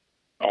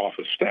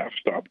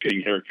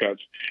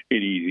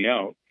and eating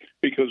out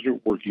because they're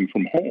working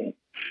from home.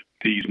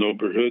 These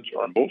neighborhoods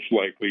are most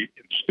likely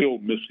and still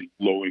missing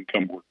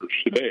low-income workers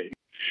today.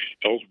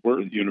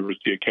 Elsewhere, the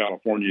University of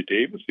California,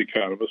 Davis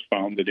economists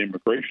found that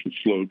immigration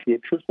slowed to a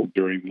trickle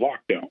during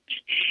lockdowns.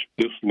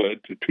 This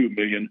led to 2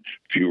 million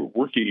fewer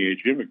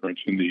working-age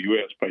immigrants in the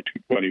U.S. by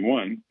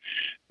 2021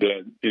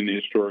 than in the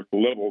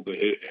historical level that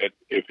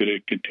if it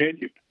had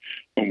continued.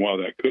 And while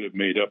that could have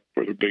made up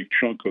for the big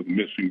chunk of the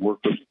missing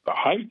workers at the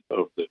height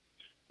of the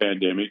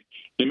pandemic,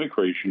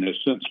 immigration has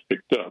since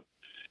picked up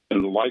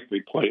and will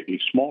likely play a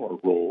smaller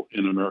role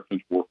in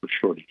Americans' worker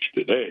shortage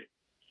today.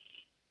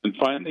 And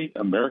finally,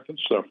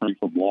 Americans suffering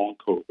from long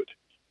COVID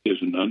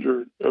is an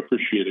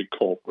underappreciated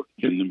culprit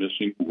in the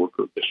missing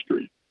worker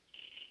mystery.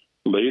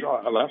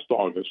 Last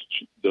August,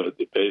 the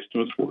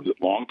estimates were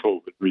that long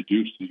COVID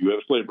reduced the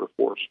U.S. labor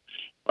force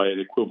by an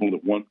equivalent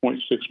of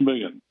 1.6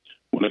 million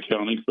when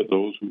accounting for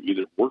those who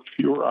either worked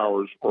fewer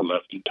hours or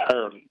left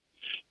entirely.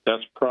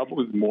 That's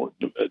probably more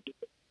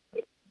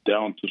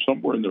down to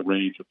somewhere in the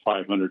range of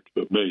 500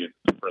 to a million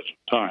at the present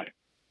time.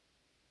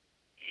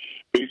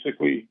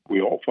 Basically,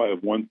 we all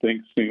have one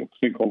thing,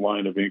 single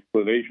line of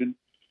explanation.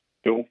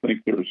 Don't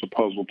think there's a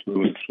puzzle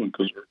to this one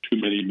because there are too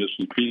many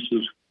missing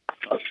pieces.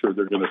 Not sure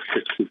they're going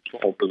to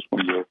solve this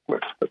one real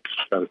quick, but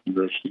it's kind of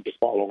interesting to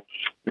follow.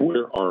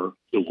 Where are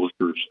the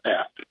workers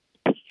at?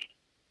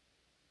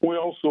 We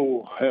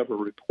also have a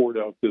report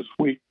out this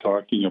week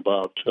talking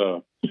about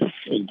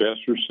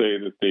investors say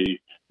that they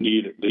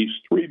need at least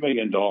 $3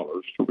 million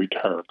to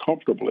retire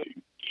comfortably.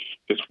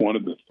 It's one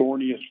of the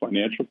thorniest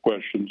financial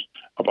questions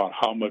about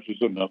how much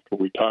is enough to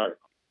retire.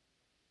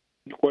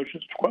 The question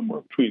is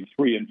somewhere between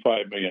 $3 and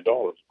 $5 million,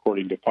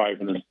 according to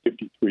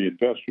 553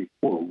 investors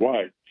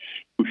worldwide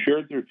who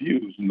shared their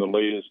views in the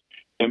latest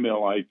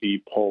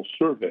MLIV Pulse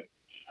survey.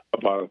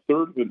 About a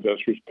third of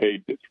investors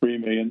paid at $3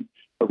 million,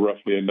 or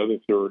roughly another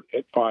third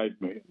at $5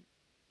 million.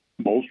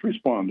 Most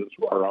respondents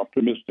are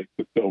optimistic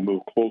that they'll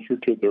move closer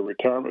to their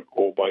retirement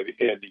goal by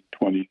the end of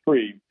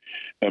 2023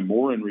 and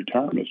more in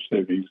retirement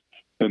savings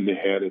than they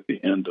had at the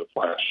end of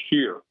last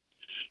year.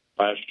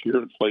 Last year,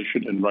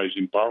 inflation and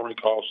rising borrowing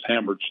costs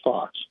hammered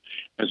stocks,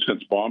 and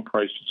since bond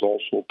prices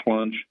also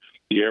plunged,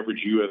 the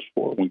average U.S.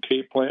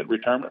 401k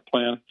retirement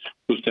plan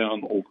was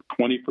down over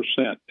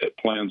 20% at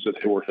plans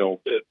that were held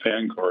at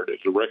Vanguard as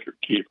a record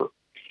keeper.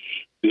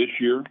 This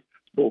year,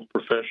 both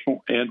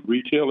professional and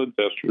retail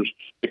investors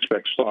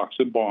expect stocks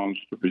and bonds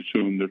to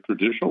resume their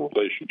traditional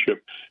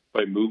relationship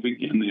by moving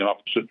in the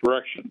opposite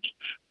directions,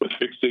 with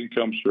fixed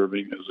income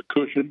serving as a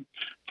cushion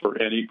for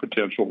any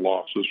potential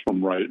losses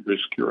from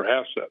riskier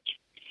assets.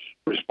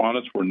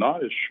 Respondents were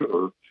not as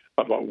sure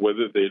about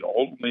whether they'd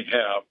ultimately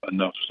have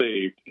enough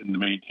saved and to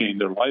maintain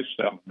their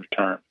lifestyle in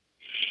retirement.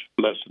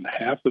 Less than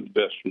half of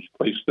investors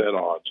placed that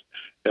odds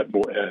at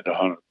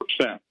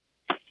 100%.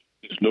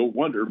 It's no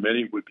wonder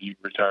many would-be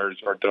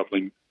retirees are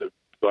doubling the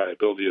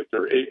viability of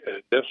their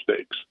nest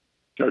eggs,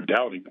 or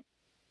doubting them.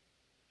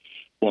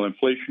 While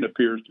inflation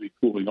appears to be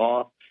cooling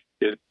off,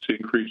 it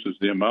increases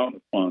the amount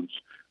of funds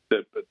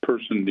that a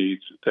person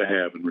needs to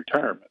have in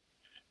retirement.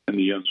 And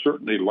the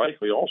uncertainty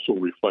likely also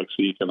reflects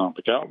the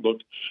economic outlook,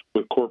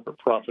 with corporate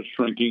profits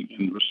shrinking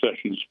and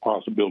recession's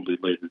possibility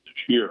later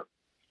this year.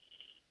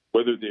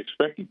 Whether the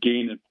expected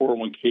gain in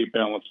 401k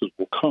balances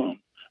will come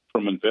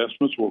from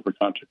investments or for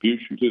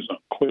contributions is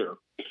unclear.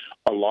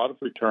 A lot of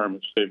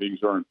retirement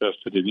savings are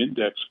invested in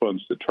index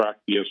funds that track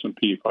the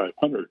S&P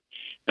 500,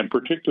 and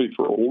particularly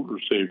for older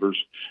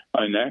savers,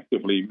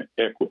 inactively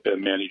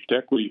managed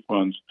equity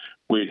funds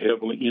weighed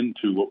heavily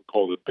into what we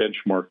call the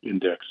benchmark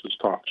index's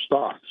top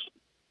stocks.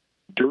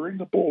 During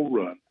the bull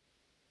run,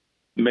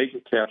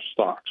 mega cap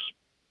stocks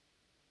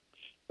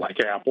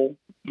like Apple,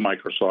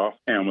 Microsoft,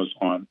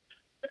 Amazon,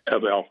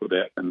 of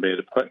Alphabet and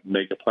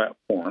mega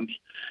platforms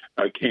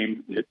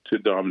came to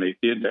dominate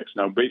the index.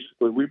 Now,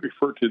 basically, we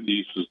refer to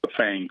these as the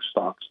FANG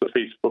stocks, the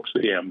Facebooks,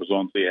 the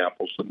Amazons, the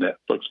Apples, the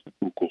Netflix, the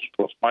Googles,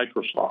 plus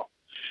Microsoft.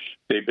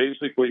 They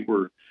basically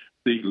were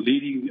the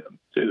leading,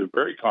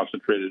 very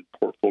concentrated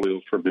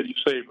portfolios for many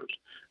savers.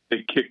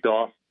 They kicked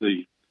off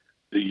the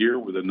year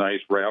with a nice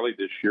rally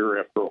this year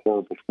after a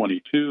horrible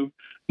 22.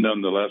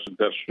 Nonetheless,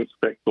 investors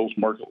expect those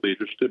market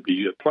leaders to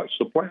be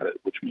supplanted,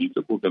 which means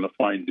that we're going to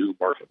find new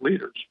market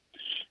leaders.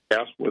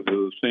 Asked whether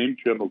the same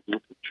general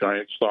group of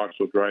giant stocks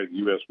will drive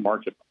U.S.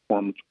 market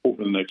performance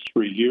over the next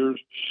 3 years,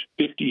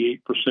 58%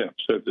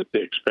 said that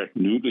they expect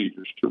new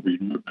leaders to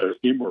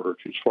emerge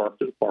as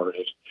far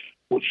as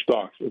which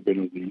stocks are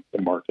going to lead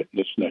the market in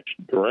this next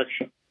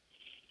direction.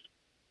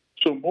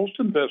 So most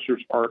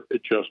investors are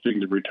adjusting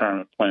their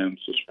retirement plans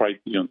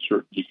despite the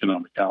uncertain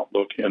economic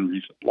outlook and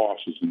recent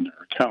losses in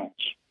their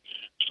accounts.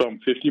 Some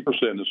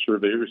 50% of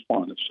survey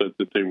respondents said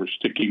that they were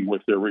sticking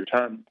with their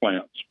retirement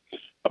plans.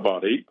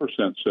 About 8%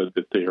 said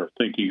that they are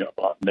thinking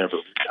about never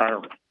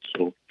retiring.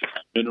 So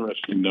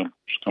interesting numbers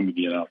coming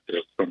in out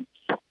there from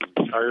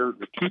retired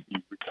to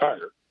be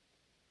retired.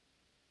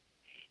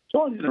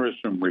 Saw an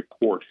interesting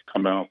report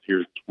come out here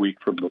this week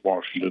from the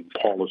Washington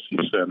Policy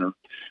Center.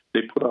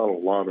 They put out a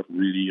lot of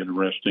really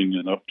interesting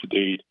and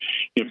up-to-date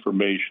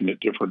information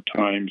at different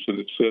times, and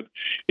it said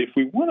if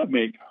we want to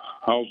make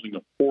housing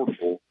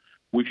affordable,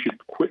 we should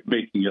quit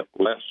making it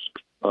less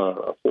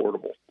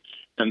affordable.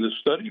 And the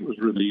study was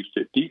released.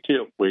 It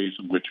detailed ways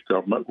in which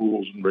government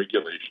rules and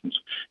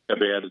regulations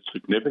have added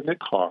significant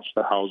costs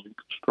to housing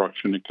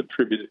construction and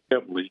contributed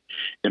heavily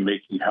in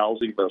making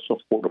housing less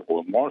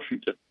affordable in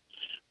Washington.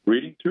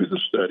 Reading through the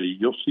study,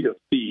 you'll see a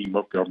theme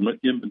of government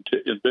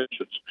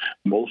inventions,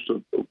 most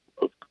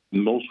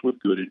with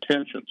good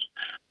intentions,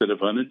 that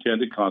have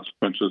unintended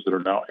consequences that are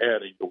now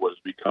adding to what is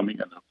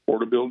becoming an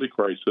affordability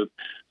crisis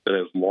that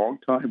has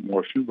longtime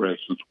Washington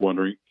residents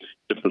wondering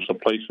if there's a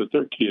place that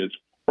their kids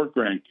or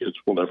grandkids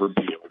will ever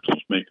be able to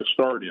make a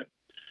start in.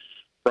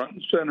 Front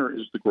and center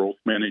is the Growth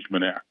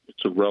Management Act.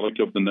 It's a relic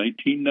of the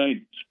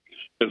 1990s.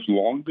 It has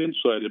long been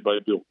cited by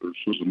builders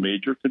as a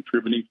major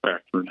contributing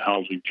factor in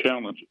housing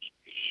challenges.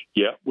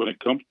 Yet, when it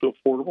comes to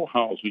affordable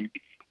housing,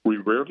 we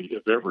rarely,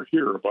 if ever,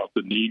 hear about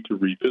the need to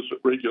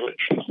revisit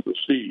regulations to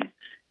see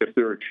if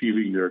they're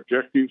achieving their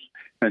objectives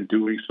and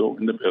doing so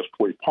in the best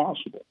way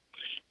possible.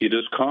 It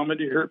is common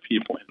to hear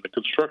people in the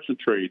construction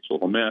trades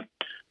lament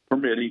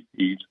permitting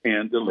fees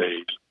and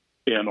delays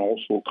and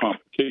also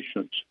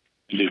complications,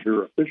 and to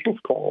hear officials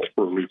call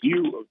for a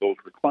review of those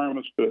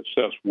requirements to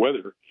assess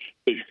whether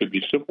they could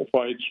be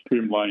simplified,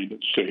 streamlined,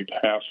 and saved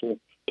hassle,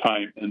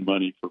 time, and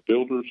money for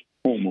builders,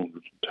 homeowners,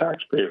 and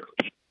taxpayers.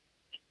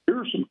 Here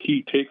are some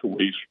key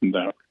takeaways from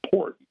that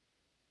report.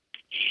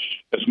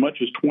 As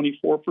much as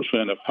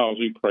 24% of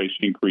housing price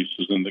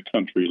increases in the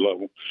country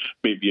level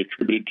may be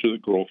attributed to the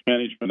Growth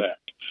Management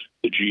Act.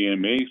 The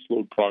GMA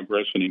slowed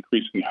progress in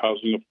increasing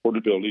housing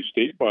affordability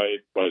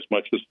statewide by as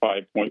much as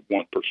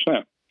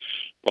 5.1%.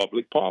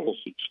 Public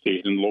policy,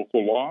 state and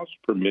local laws,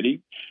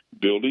 permitting,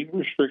 building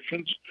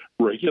restrictions,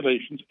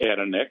 regulations add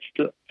an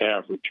extra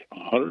average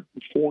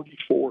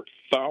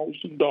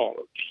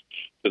 $144,000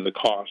 to the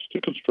cost to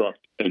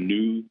construct a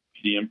new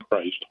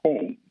medium-priced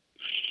home.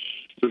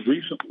 The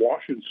recent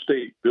Washington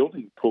State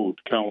Building Code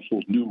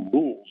Council's new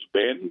rules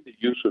banning the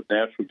use of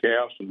natural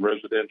gas in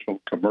residential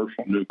and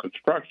commercial new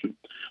construction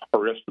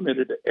are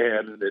estimated to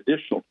add an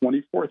additional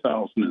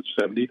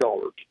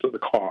 $24,070 to the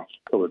cost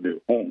of a new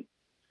home.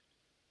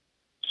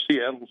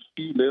 Seattle's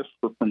fee list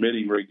for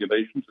permitting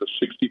regulations is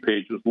 60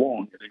 pages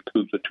long. It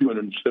includes a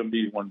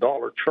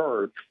 $271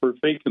 charge for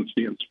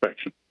vacancy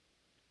inspection.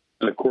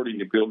 And according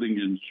to Building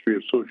Industry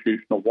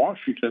Association of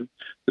Washington,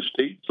 the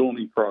state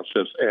zoning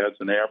process adds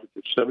an average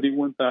of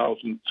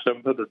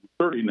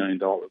 $71,739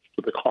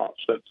 to the cost.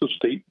 That's the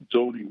state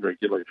zoning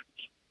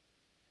regulations.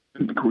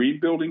 And the green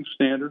building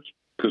standards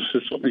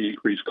consistently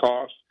increase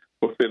costs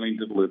while failing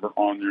to deliver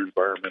on their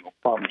environmental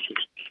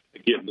promises.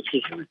 Again, this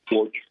is a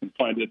report. You can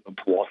find it on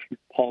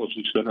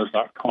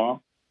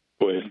WashingtonPolicyCenter.com.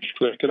 Go ahead and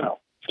check it out.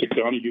 Dick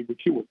Donahue with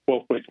you with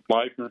 12 Wake Up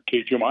Live here at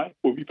KGMI.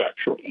 We'll be back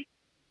shortly.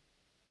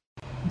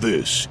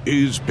 This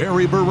is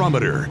Barry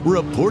Barometer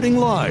reporting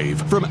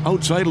live from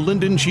outside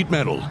Linden Sheet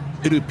Metal.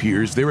 It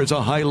appears there is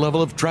a high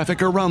level of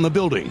traffic around the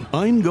building.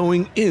 I'm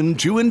going in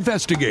to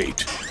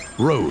investigate.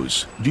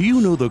 Rose, do you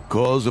know the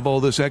cause of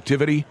all this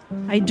activity?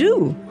 I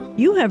do.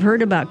 You have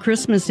heard about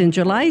Christmas in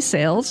July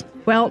sales.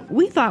 Well,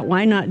 we thought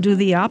why not do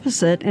the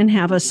opposite and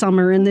have a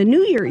Summer in the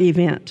New Year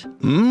event?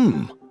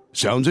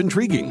 Sounds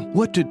intriguing.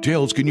 What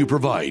details can you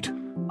provide?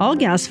 All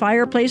gas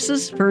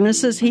fireplaces,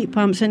 furnaces, heat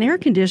pumps, and air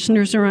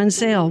conditioners are on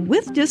sale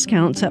with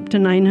discounts up to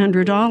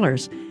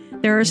 $900.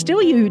 There are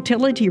still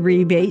utility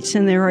rebates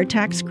and there are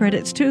tax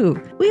credits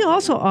too. We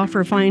also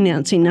offer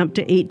financing up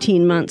to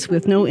 18 months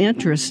with no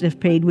interest if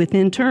paid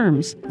within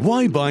terms.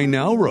 Why buy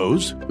now,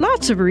 Rose?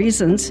 Lots of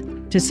reasons.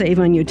 To save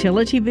on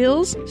utility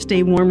bills,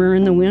 stay warmer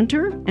in the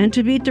winter, and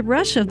to beat the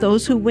rush of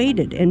those who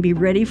waited and be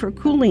ready for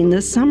cooling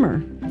this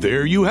summer.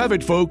 There you have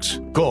it, folks.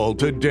 Call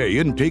today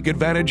and take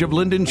advantage of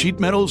Linden Sheet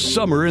Metal's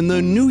Summer in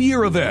the New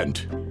Year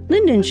event.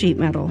 Linden Sheet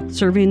Metal,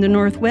 serving the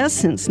Northwest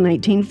since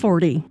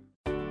 1940.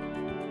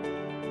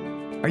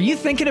 Are you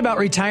thinking about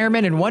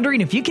retirement and wondering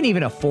if you can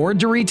even afford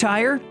to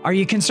retire? Are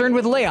you concerned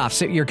with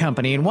layoffs at your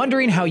company and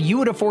wondering how you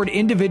would afford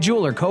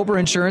individual or COBRA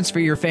insurance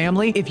for your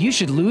family if you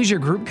should lose your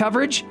group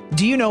coverage?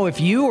 Do you know if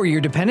you or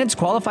your dependents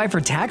qualify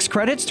for tax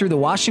credits through the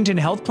Washington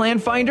Health Plan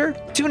Finder?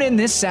 Tune in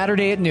this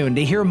Saturday at noon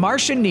to hear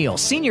Marcia Neal,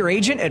 senior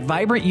agent at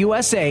Vibrant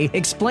USA,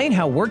 explain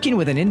how working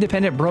with an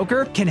independent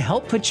broker can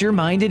help put your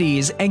mind at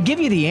ease and give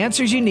you the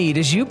answers you need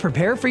as you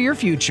prepare for your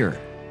future.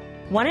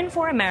 1 in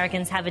 4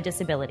 Americans have a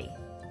disability.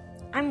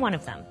 I'm one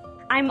of them.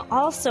 I'm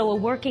also a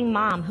working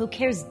mom who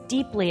cares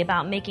deeply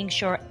about making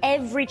sure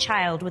every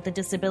child with a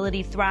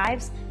disability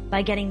thrives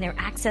by getting their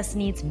access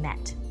needs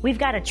met. We've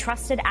got a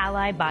trusted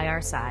ally by our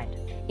side.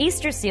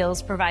 Easter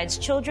Seals provides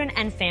children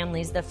and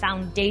families the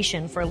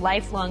foundation for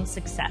lifelong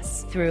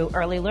success through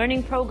early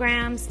learning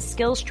programs,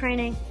 skills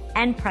training,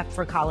 and prep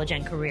for college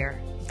and career.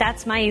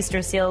 That's my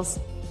Easter Seals.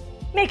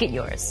 Make it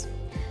yours.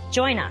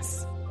 Join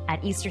us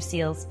at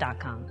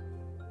easterseals.com.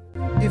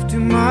 If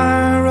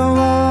tomorrow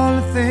all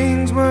the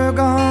things were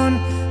gone,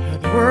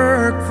 I'd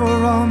work for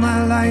all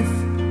my life,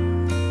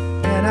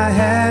 and I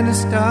had to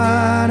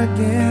start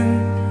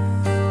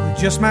again with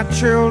just my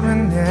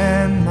children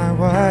and my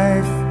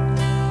wife.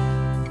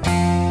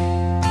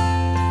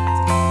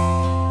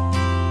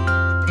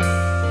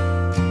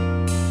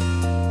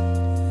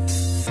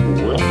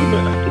 Welcome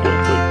back to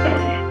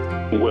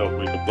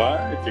Wellfleet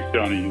Live. Dick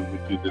Donahue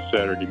with you this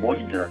Saturday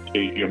morning here on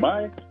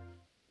KGMI. If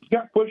you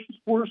got questions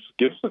for us,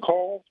 give us a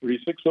call,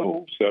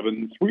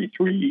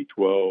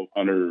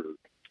 360-733-1200.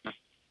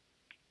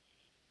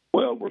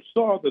 Well, we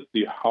saw that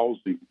the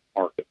housing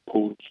market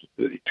posted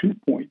a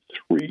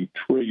 $2.3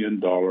 trillion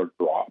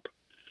drop.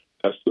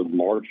 That's the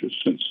largest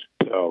since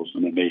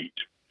 2008.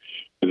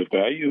 And the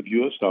value of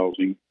U.S.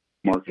 housing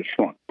market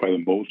shrunk by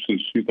the most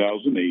since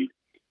 2008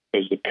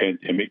 as the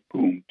pandemic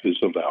boom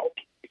fizzled out.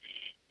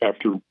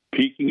 After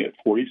peaking at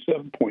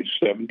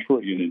 $47.7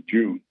 trillion in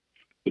June,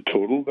 the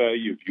total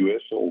value of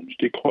U.S. homes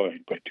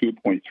declined by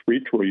 $2.3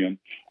 trillion,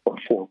 or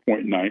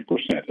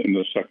 4.9%, in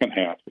the second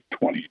half of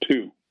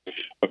 22,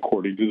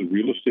 according to the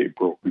real estate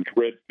brokerage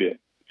Redfin.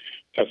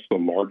 That's the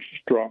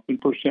largest drop in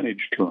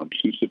percentage terms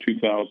since the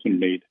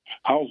 2008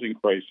 housing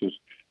crisis,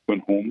 when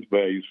home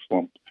values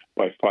slumped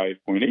by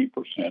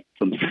 5.8%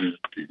 from June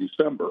to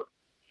December.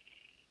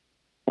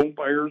 Home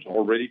buyers,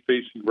 already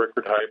facing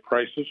record high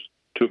prices,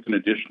 took an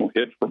additional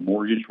hit from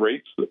mortgage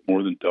rates that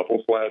more than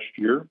doubled last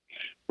year.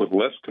 With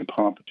less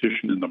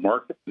competition in the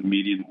market, the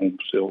median home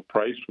sale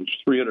price was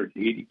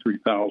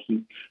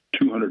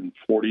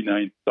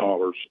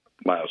 $383,249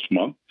 last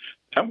month.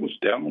 That was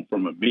down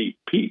from a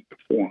peak of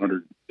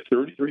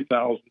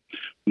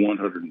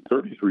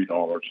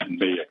 $433,133 in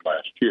May of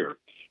last year.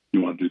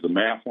 You want to do the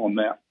math on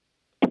that?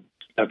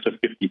 That's a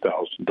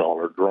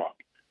 $50,000 drop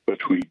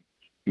between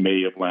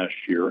May of last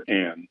year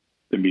and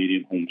the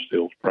median home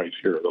sales price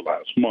here of the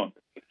last month.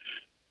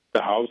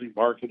 The housing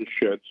market has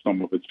shed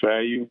some of its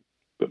value,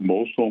 but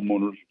most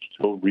homeowners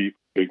still reap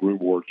big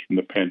rewards from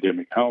the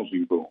pandemic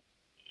housing boom.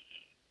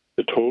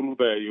 The total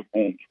value of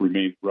homes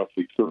remained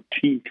roughly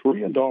 $13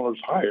 trillion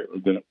higher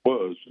than it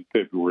was in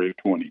February of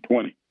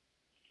 2020.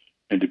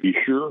 And to be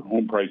sure,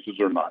 home prices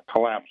are not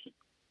collapsing.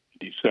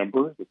 In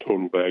December, the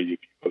total value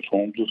of U.S.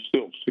 homes was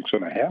still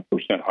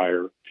 6.5%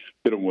 higher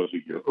than it was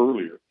a year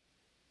earlier.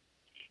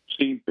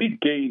 Seeing big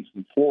gains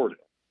in Florida,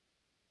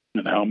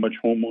 and how much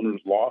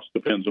homeowners lost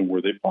depends on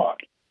where they bought.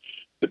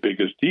 The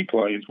biggest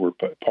declines were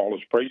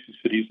polished, pricey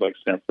cities like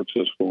San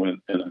Francisco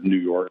and New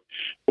York,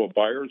 while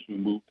buyers who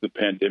moved to the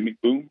pandemic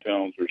boom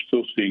towns are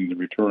still seeing the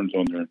returns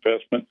on their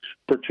investment,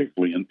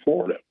 particularly in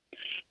Florida.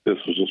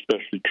 This was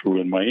especially true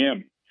in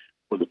Miami,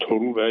 where the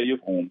total value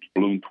of homes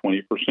ballooned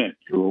 20%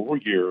 year over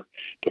year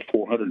to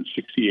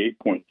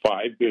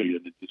 $468.5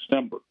 billion in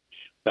December.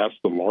 That's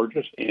the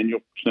largest annual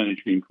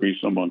percentage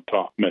increase among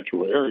top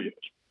metro areas.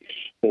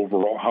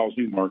 Overall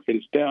housing market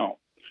is down.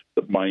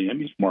 But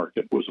Miami's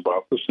market was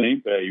about the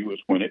same value as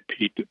when it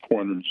peaked at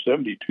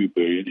 $472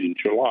 billion in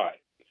July.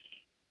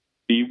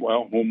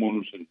 Meanwhile,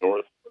 homeowners in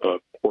North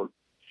Port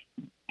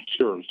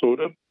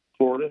Sarasota,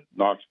 Florida,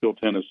 Knoxville,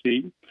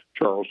 Tennessee,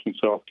 Charleston,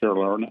 South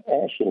Carolina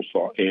also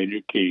saw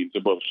annual gains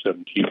above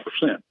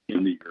 17%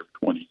 in the year of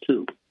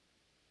 22.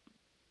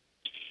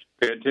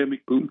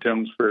 Pandemic boom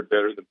towns fared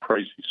better than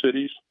pricey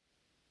cities.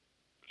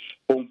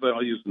 Home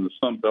values in the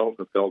Sun Belt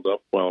have held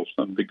up, while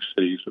some big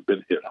cities have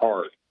been hit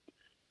hard.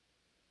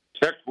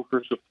 Tech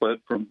workers have fled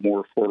from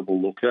more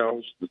affordable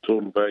locales. The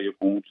total value of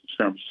homes in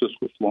San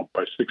Francisco slumped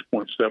by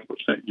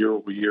 6.7% year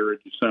over year in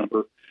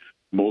December,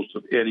 most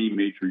of any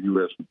major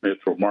U.S.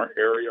 metro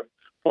area,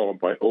 followed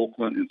by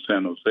Oakland and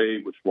San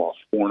Jose, which lost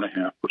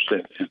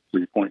 4.5% and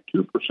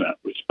 3.2%,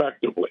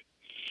 respectively.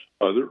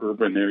 Other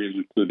urban areas,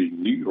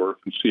 including New York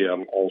and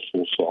Seattle,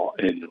 also saw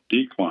annual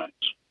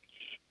declines.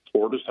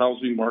 Florida's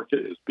housing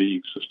market is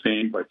being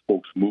sustained by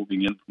folks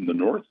moving in from the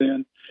north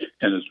end,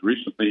 and as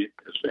recently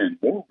and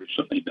more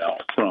recently now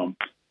from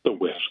the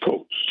west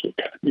coast. So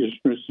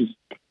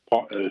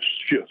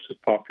shifts in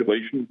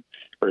population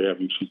are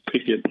having some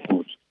big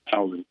influence on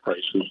housing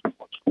prices and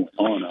what's going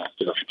on out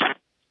there.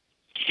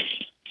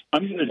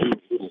 I'm going to do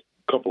a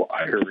couple of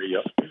IRA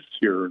updates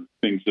here and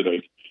things that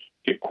I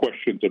get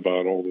questions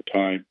about all the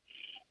time.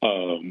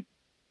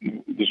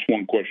 This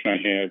one question I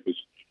had was,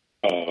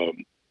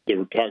 they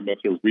were talking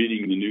about they're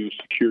reading the new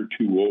Secure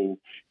 2.0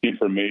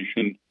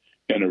 information,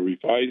 and a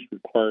revised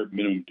required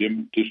minimum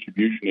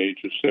distribution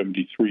age of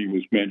 73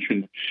 was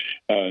mentioned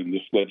in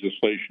this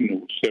legislation.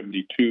 It was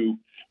 72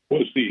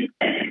 was the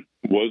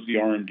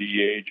RMD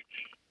age,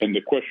 and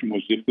the question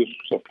was if this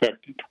was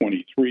effective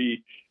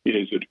 23.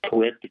 Is it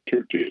correct if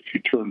you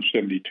turn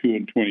 72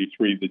 and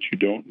 23 that you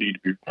don't need to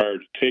be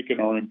required to take an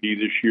RMD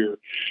this year?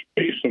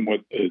 Based on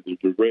what they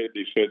read,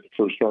 they said the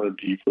first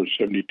RMD for a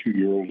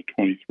 72-year-old at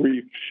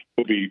 23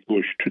 will be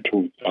pushed to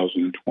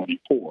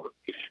 2024.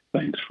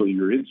 Thanks for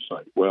your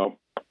insight. Well,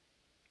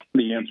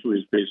 the answer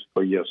is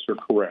basically yes, they're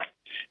correct.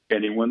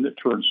 Anyone that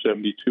turns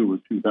 72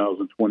 in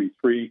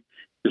 2023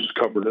 is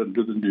covered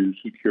under the new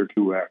Secure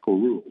 2 ACA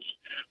rules.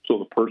 So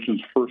the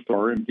person's first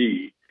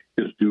RMD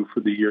is due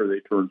for the year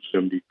they turn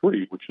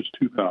 73, which is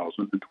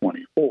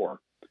 2024.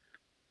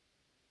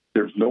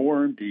 There's no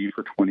RMD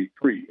for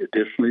 23.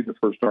 Additionally, the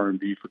first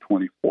RMD for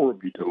 24 will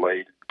be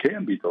delayed,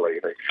 can be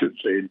delayed, I should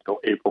say, until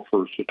April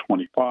 1st of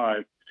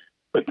 25,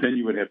 but then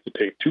you would have to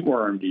take two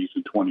RMDs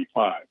in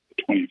 25. The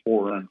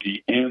 24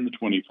 RMD and the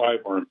 25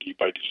 RMD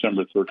by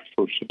December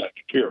 31st of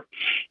next year.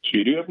 So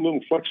you do have a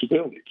little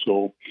flexibility.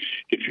 So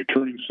if you're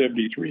turning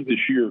 73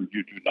 this year,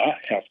 you do not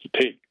have to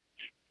take,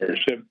 or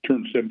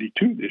turn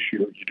 72 this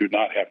year, you do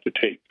not have to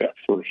take that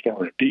first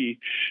RMD.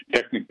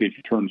 Technically, if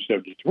you turn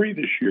 73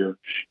 this year,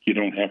 you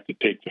don't have to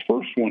take the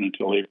first one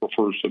until April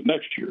 1st of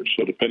next year.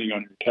 So depending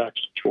on your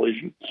tax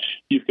situation,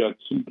 you've got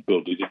some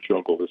ability to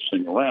juggle this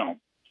thing around.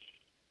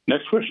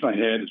 Next question I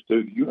had is,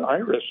 do the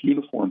IRS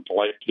uniform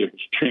life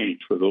tables change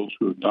for those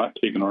who have not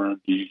taken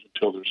RMDs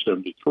until they're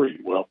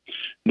 73? Well,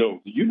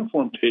 no. The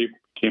uniform table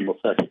became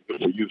effective that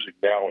we're using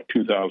now in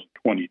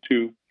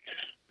 2022.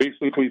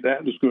 Basically,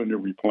 that is going to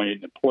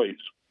remain in place.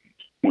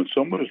 When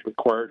someone is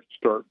required to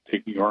start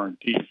taking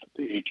RMDs at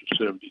the age of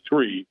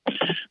 73,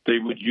 they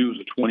would use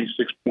a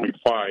 26.5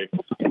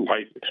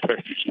 life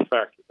expectancy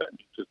factor. That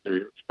means that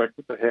they're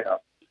expected to have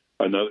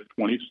another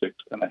 26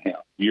 and a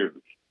half years.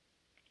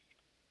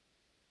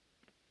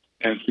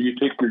 And so you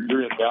take your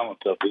year-end balance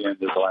at the end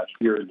of the last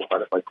year and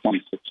divide it by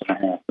 26 and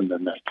a half, and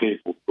then that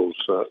table goes,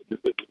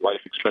 the life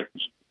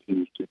expectancy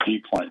continues to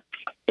decline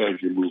as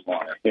you move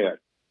on ahead.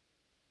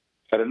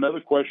 And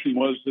another question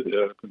was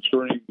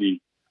concerning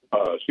the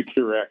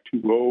Secure Act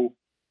 2.0,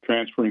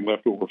 transferring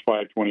leftover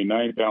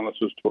 529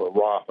 balances to a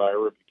Roth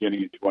IRA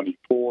beginning in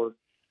 24.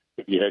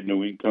 If you had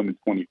no income in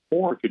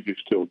 24, could you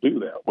still do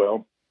that?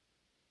 Well,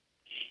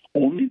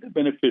 only the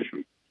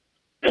beneficiary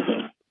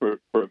for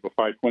the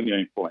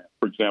 529 plan,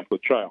 for example,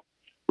 a child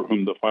for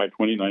whom the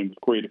 529 was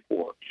created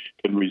for,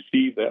 can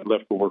receive that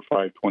leftover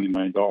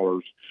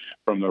 $529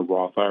 from their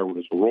Roth IRA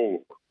as a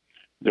rollover.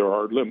 There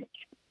are limits.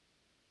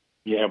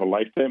 You have a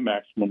lifetime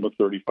maximum of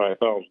 $35,000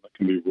 that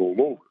can be rolled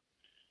over.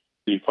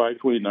 The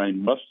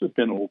 529 must have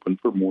been open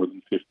for more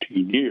than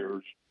 15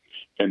 years,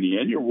 and the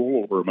annual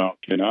rollover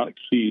amount cannot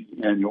exceed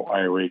the annual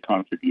IRA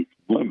contribution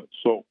limit.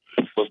 So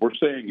what we're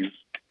saying is,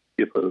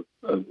 if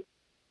a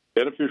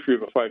beneficiary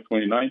of a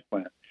 529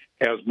 plan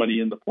has money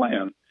in the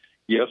plan,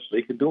 yes,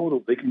 they can do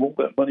it. They can roll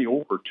that money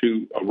over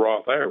to a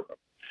Roth IRA,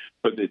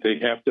 but they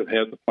have to have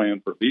had the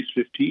plan for at least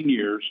 15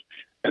 years,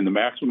 and the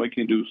maximum they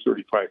can do is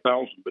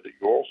 $35,000. But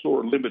you also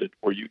are limited,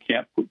 or you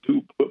can't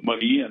put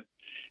money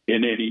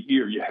in any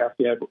year. You have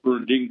to have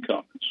earned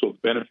income. So the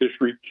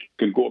beneficiary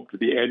can go up to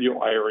the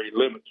annual IRA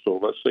limit. So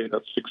let's say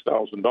that's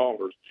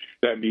 $6,000.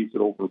 That means that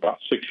over about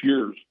 6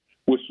 years,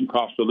 with some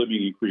cost of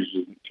living increases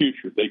in the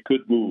future, they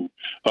could move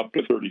up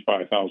to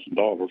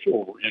 $35,000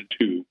 over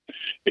into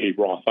a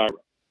Roth IRA.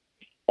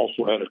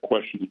 Also had a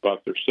question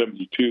about their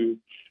 72.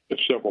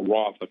 There's several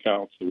Roth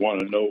accounts. They want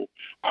to know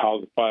how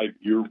the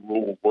 5-year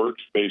rule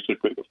works.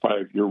 Basically, the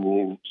 5-year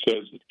rule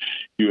says that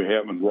you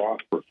have in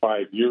Roth for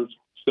 5 years,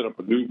 set up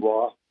a new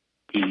Roth.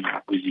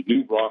 The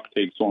new Roth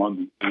takes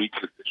on the week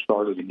at the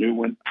start of the new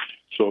one.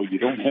 So you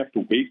don't have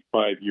to wait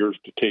 5 years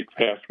to take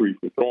fast-free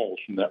withdrawals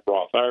from that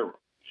Roth IRA.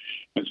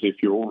 And so if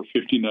you're over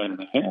 59 and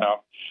a half,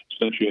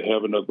 since you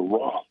have another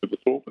Roth if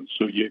it's open,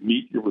 so you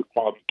meet your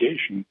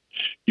obligation,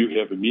 you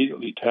have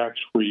immediately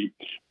tax-free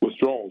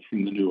withdrawals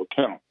from the new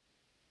account.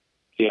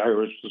 The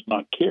IRS does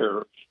not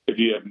care if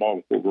you have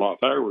multiple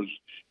Roth IRAs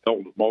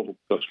held with multiple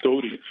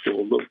custodians. So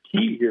a little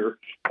key here,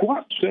 go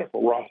out and set up a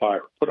Roth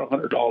IRA, put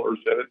 $100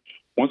 in it.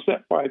 Once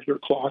that 5-year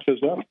clock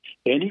is up,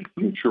 any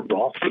future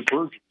Roth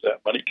conversions,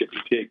 that money can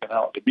be taken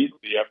out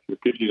immediately after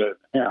 59 and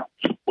a half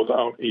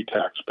without a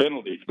tax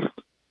penalty.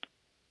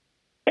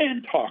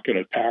 And talking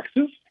of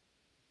taxes,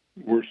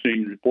 we're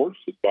seeing reports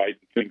that Biden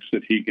thinks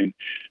that he can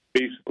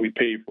basically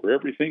pay for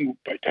everything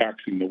by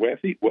taxing the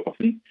wealthy.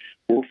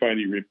 We're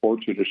finding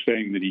reports that are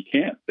saying that he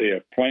can't. They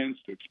have plans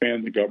to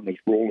expand the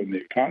government's role in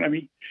the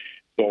economy.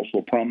 It's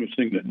also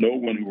promising that no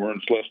one who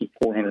earns less than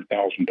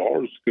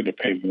 $400,000 is going to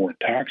pay more in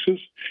taxes.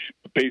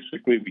 But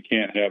basically, we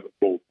can't have it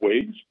both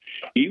ways.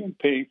 Even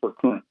paying for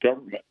current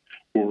government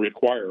will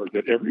require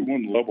that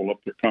everyone level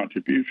up their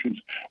contributions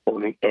or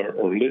learn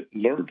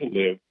to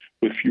live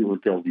with fewer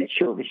government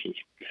services.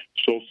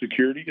 Social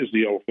Security is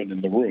the elephant in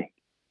the room.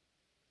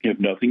 If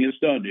nothing is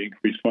done to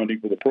increase funding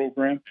for the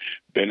program,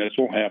 Bennett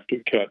will have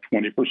to cut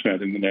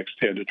 20% in the next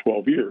 10 to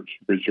 12 years.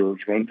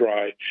 Reserves run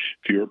dry,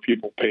 fewer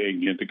people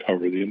paying in to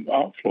cover the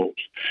outflows.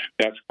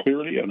 That's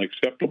clearly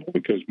unacceptable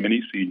because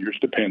many seniors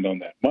depend on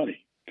that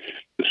money.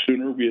 The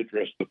sooner we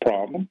address the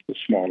problem, the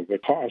smaller the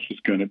cost is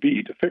going to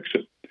be to fix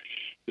it.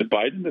 The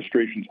Biden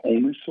administration's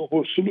only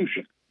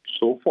solution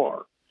so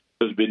far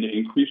has been to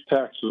increase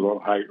taxes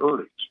on high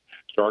earnings,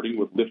 starting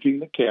with lifting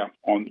the cap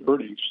on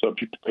earnings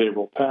subject to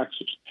payroll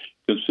taxes.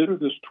 Consider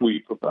this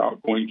tweet from the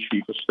outgoing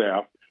Chief of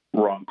Staff,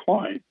 Ron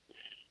Klein.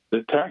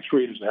 The tax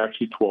rate is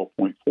actually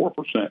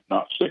 12.4%,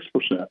 not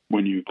 6%,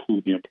 when you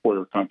include the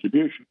employer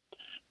contribution.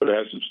 But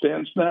as it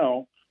stands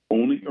now,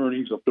 only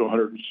earnings up to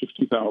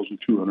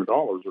 $160,200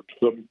 are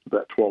subject to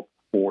that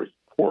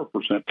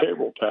 12.4%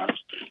 payroll tax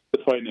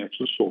that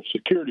finances Social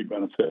Security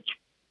benefits.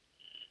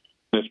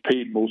 That's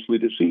paid mostly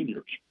to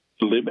seniors.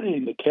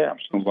 Eliminating the cap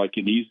sounds like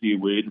an easy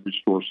way to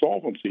restore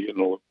solvency.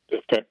 It'll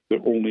affect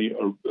only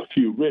a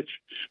few rich,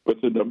 but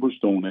the numbers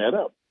don't add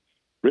up.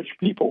 Rich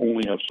people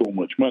only have so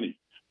much money.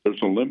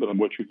 There's a limit on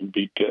what you can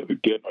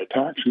get by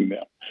taxing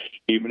them.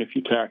 Even if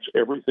you tax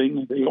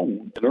everything they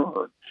own and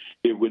earn,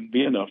 it wouldn't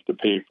be enough to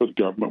pay for the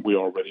government we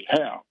already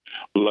have,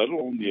 let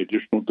alone the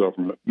additional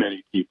government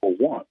many people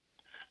want.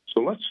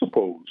 So let's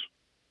suppose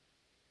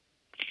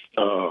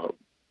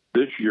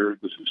this year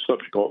the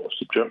subject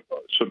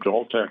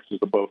all taxes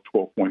above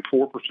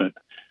 12.4%.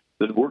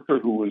 The worker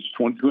who was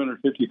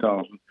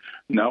 $250,000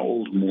 now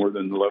owes more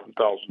than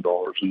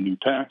 $11,000 in new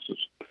taxes.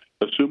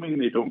 Assuming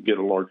they don't get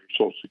a larger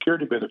Social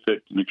Security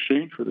benefit in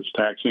exchange for this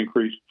tax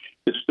increase,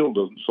 it still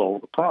doesn't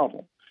solve the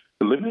problem.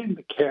 Eliminating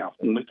the cap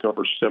only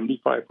covers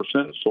 75%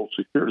 of Social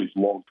Security's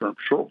long-term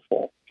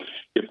shortfall.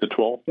 If the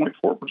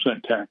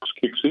 12.4% tax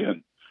kicks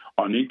in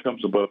on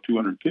incomes above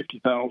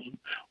 $250,000,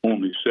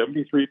 only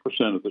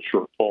 73% of the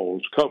shortfall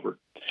is covered,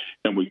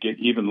 and we get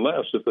even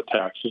less if the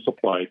tax is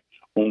applied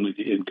only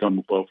to income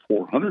above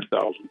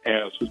 $400,000,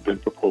 as has been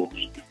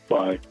proposed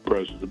by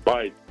President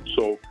Biden.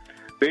 So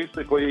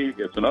basically,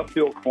 it's an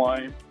uphill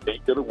climb. It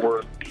ain't going to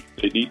work.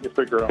 They need to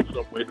figure out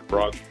some way to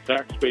broaden the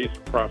tax base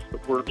across the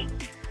works.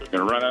 They're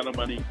going to run out of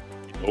money.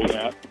 You know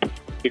that.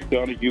 Dick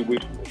Donahue, we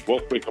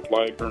both wake up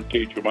live here on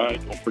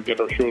KGMI. Don't forget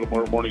our show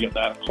tomorrow morning at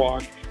 9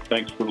 o'clock.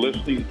 Thanks for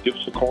listening. Give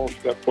us a call if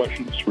you've got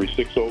questions,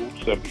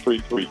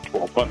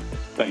 360-733-1200.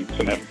 Thanks,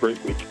 and have a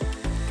great week.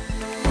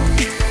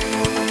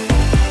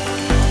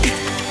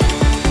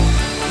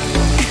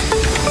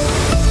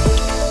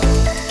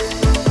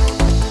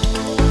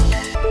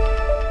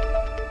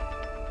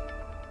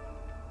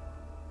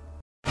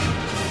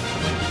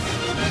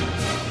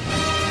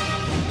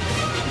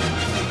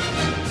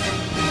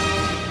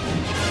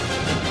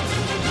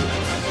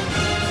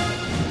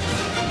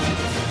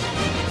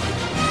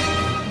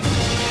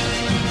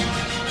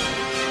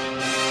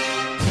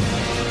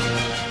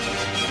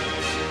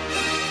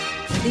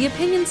 The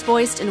opinions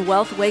voiced in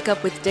Wealth Wake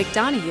Up with Dick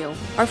Donahue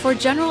are for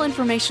general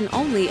information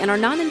only and are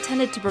not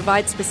intended to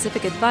provide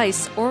specific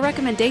advice or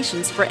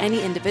recommendations for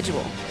any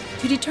individual.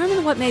 To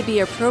determine what may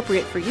be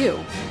appropriate for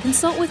you,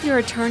 consult with your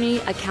attorney,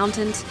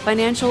 accountant,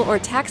 financial, or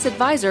tax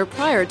advisor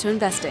prior to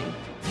investing.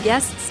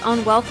 Guests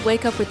on Wealth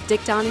Wake Up with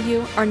Dick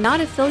Donahue are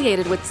not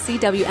affiliated with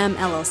CWM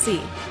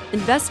LLC.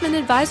 Investment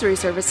advisory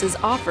services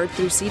offered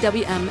through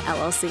CWM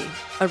LLC,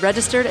 a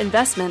registered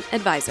investment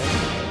advisor.